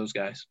feel for those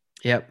guys.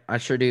 Yep, I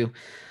sure do.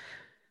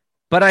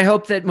 But I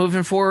hope that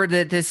moving forward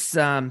that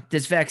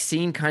this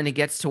vaccine kind of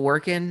gets to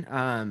working.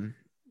 I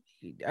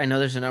know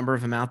there's a number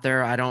of them out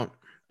there. I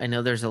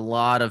know there's a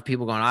lot of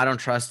people going, I don't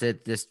trust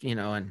it.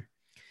 And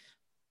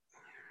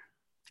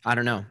I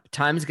don't know.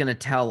 Time's going to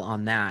tell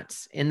on that.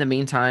 In the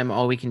meantime,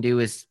 all we can do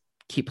is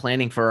keep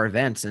planning for our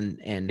events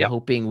and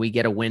hoping we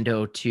get a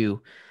window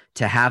to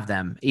have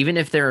them, even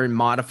if they're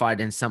modified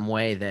in some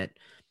way that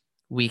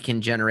we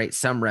can generate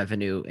some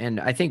revenue. And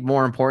I think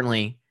more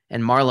importantly,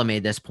 and Marla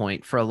made this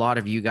point, for a lot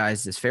of you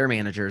guys as fair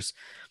managers,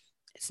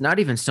 it's not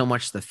even so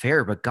much the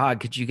fair, but God,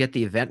 could you get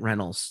the event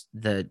rentals,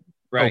 the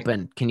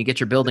open? Can you get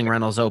your building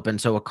rentals open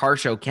so a car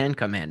show can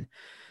come in?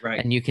 Right.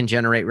 And you can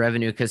generate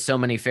revenue, because so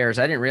many fairs,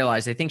 I didn't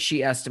realize, I think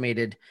she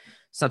estimated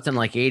something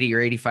like 80 or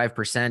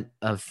 85%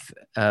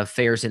 of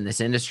fairs in this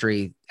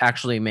industry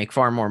actually make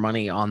far more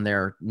money on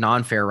their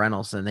non-fair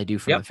rentals than they do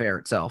from the fair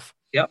itself.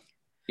 Yep.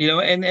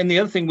 And the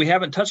other thing we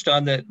haven't touched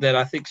on that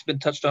I think has been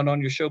touched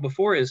on your show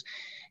before is,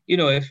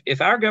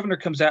 if our governor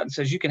comes out and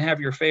says you can have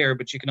your fair,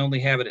 but you can only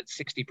have it at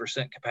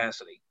 60%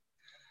 capacity,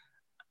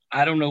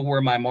 I don't know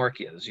where my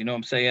mark is. You know what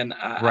I'm saying?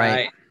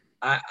 Right.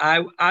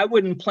 I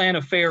wouldn't plan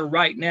a fair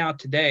right now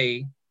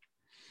today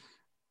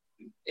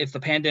if the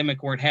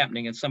pandemic weren't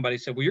happening and somebody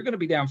said, well, you're going to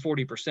be down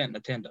 40% in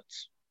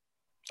attendance.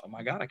 Oh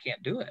my God, I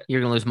can't do it. You're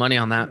going to lose money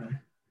on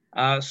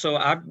that.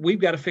 So we've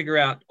got to figure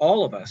out,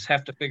 all of us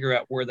have to figure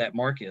out where that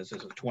mark is.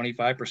 Is it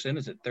 25%?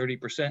 Is it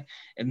 30%?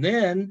 And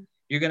then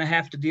you're going to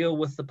have to deal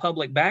with the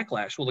public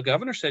backlash. Well, the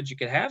governor said you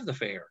could have the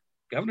fair.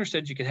 Governor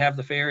said you could have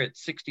the fair at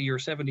 60 or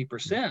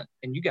 70%,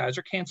 and you guys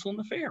are canceling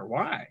the fair.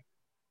 Why?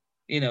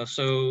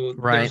 So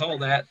there's all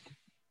that.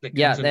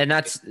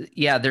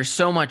 There's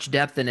so much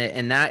depth in it.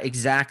 And that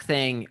exact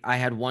thing, I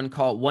had one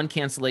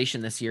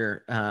cancellation this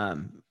year.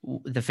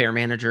 The fair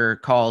manager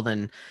called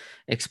and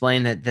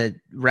explained that the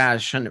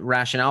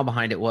rationale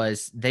behind it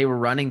was they were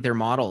running their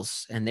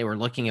models and they were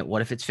looking at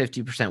what if it's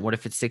 50%, what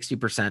if it's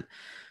 60%.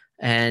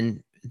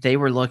 And they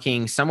were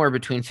looking somewhere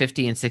between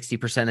 50 and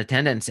 60%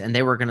 attendance, and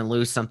they were going to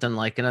lose something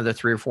like another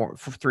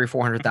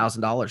 $400,000,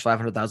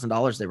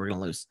 $500,000 they were going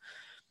to lose.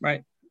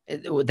 Right.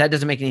 That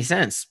doesn't make any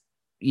sense.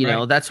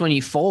 That's when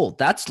you fold.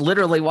 That's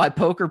literally why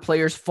poker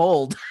players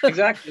fold.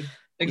 Exactly.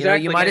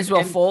 You might as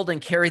well fold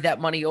and carry that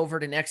money over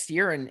to next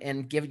year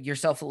and give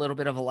yourself a little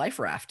bit of a life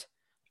raft.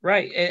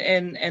 Right.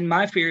 And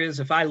my fear is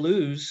if I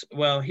lose,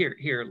 well,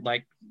 here,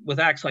 like with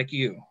acts like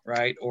you,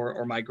 right.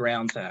 Or my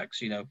grounds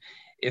acts,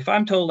 if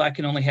I'm told I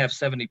can only have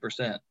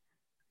 70%,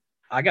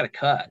 I got to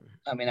cut.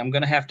 I mean, I'm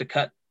going to have to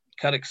cut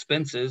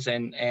expenses,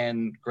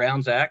 and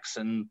grounds acts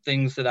and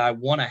things that I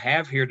want to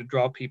have here to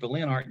draw people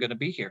in aren't going to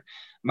be here.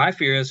 My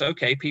fear is,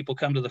 okay, people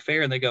come to the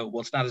fair and they go,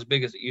 well, it's not as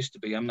big as it used to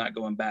be. I'm not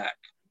going back.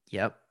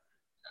 Yep.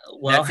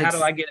 Well, how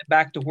do I get it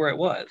back to where it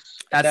was?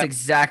 That's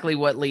exactly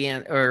what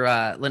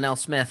Linnell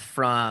Smith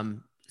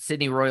from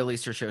Sydney Royal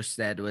Easter Show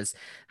said, was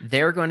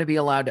they're going to be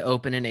allowed to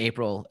open in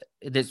April.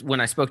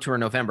 When I spoke to her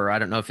in November, I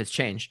don't know if it's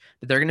changed,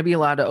 but they're going to be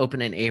allowed to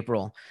open in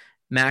April.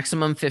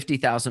 Maximum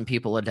 50,000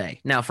 people a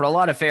day. Now, for a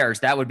lot of fairs,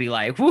 that would be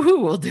like,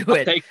 woohoo, we'll do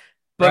it.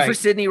 But for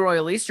Sydney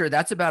Royal Easter,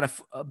 that's about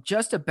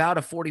just about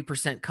a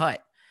 40%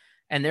 cut.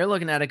 And they're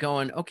looking at it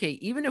going, okay,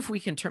 even if we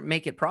can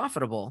make it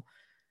profitable,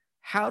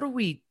 how do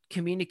we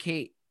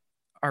communicate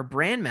our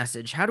brand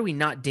message? How do we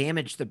not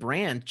damage the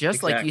brand?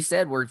 Just like you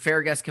said, where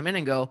fair guests come in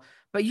and go,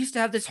 but you used to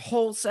have this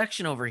whole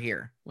section over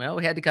here. Well,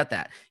 we had to cut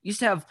that. Used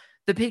to have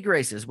the pig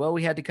races. Well,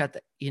 we had to cut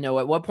that.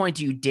 At what point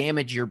do you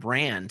damage your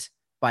brand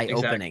by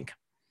opening?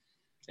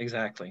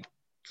 Exactly.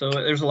 So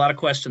there's a lot of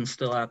questions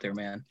still out there,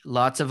 man.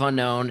 Lots of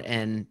unknown.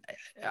 And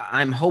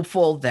I'm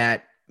hopeful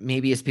that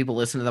maybe as people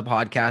listen to the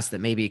podcast, that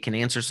maybe it can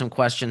answer some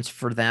questions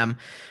for them,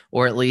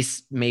 or at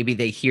least maybe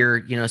they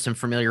hear, some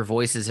familiar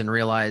voices and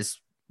realize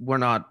we're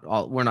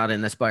not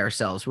in this by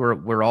ourselves.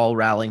 We're all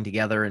rallying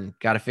together and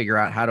got to figure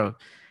out how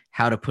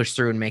to push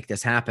through and make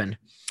this happen.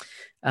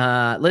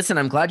 Listen,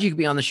 I'm glad you could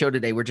be on the show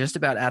today. We're just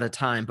about out of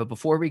time, but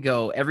before we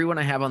go, everyone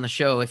I have on the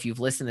show, if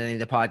you've listened to any of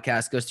the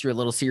podcasts, goes through a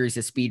little series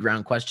of speed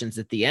round questions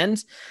at the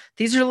end.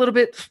 These are a little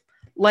bit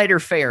lighter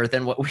fare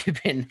than what we've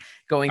been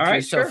going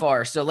through so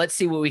far. So let's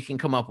see what we can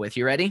come up with.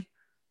 You ready?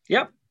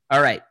 Yep.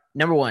 All right.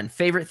 Number 1,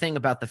 favorite thing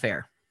about the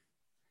fair?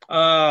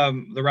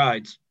 The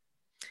rides.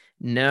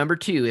 Number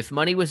 2, if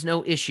money was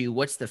no issue,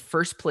 what's the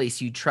first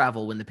place you'd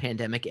travel when the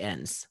pandemic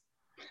ends?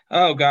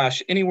 Oh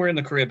gosh, anywhere in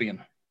the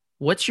Caribbean.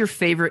 What's your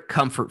favorite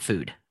comfort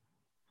food?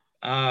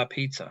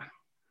 Pizza.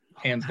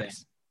 Hands down.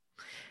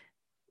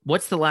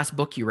 What's the last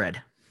book you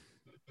read?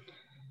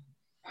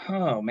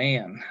 Oh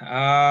man.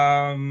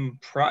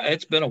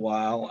 It's been a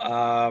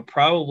while.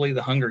 Probably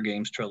the Hunger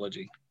Games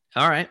trilogy.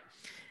 All right.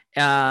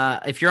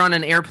 If you're on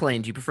an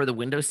airplane, do you prefer the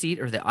window seat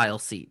or the aisle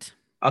seat?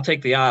 I'll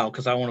take the aisle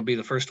because I want to be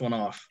the first one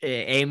off.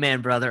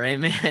 Amen, brother.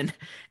 Amen.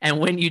 And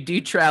when you do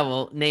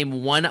travel,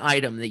 name one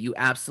item that you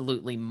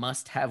absolutely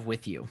must have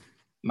with you.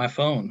 My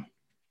phone.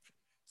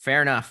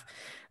 Fair enough.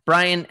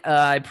 Brian,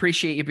 I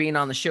appreciate you being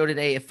on the show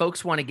today. If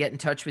folks want to get in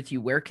touch with you,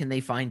 where can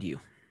they find you?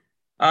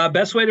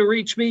 Best way to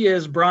reach me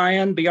is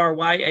Brian,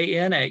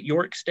 Bryan, at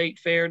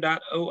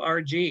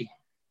yorkstatefair.org.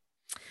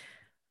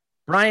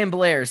 Brian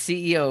Blair,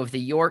 CEO of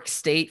the York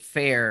State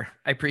Fair.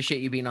 I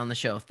appreciate you being on the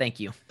show. Thank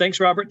you. Thanks,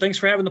 Robert. Thanks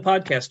for having the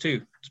podcast,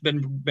 too. It's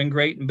been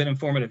great and been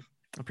informative.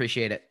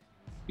 Appreciate it.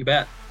 You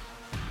bet.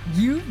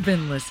 You've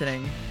been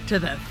listening to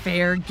the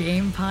Fair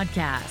Game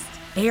Podcast.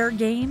 Fair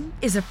Game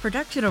is a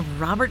production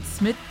of Robert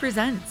Smith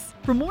Presents.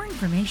 For more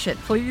information,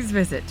 please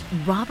visit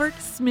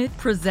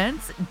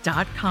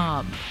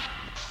robertsmithpresents.com.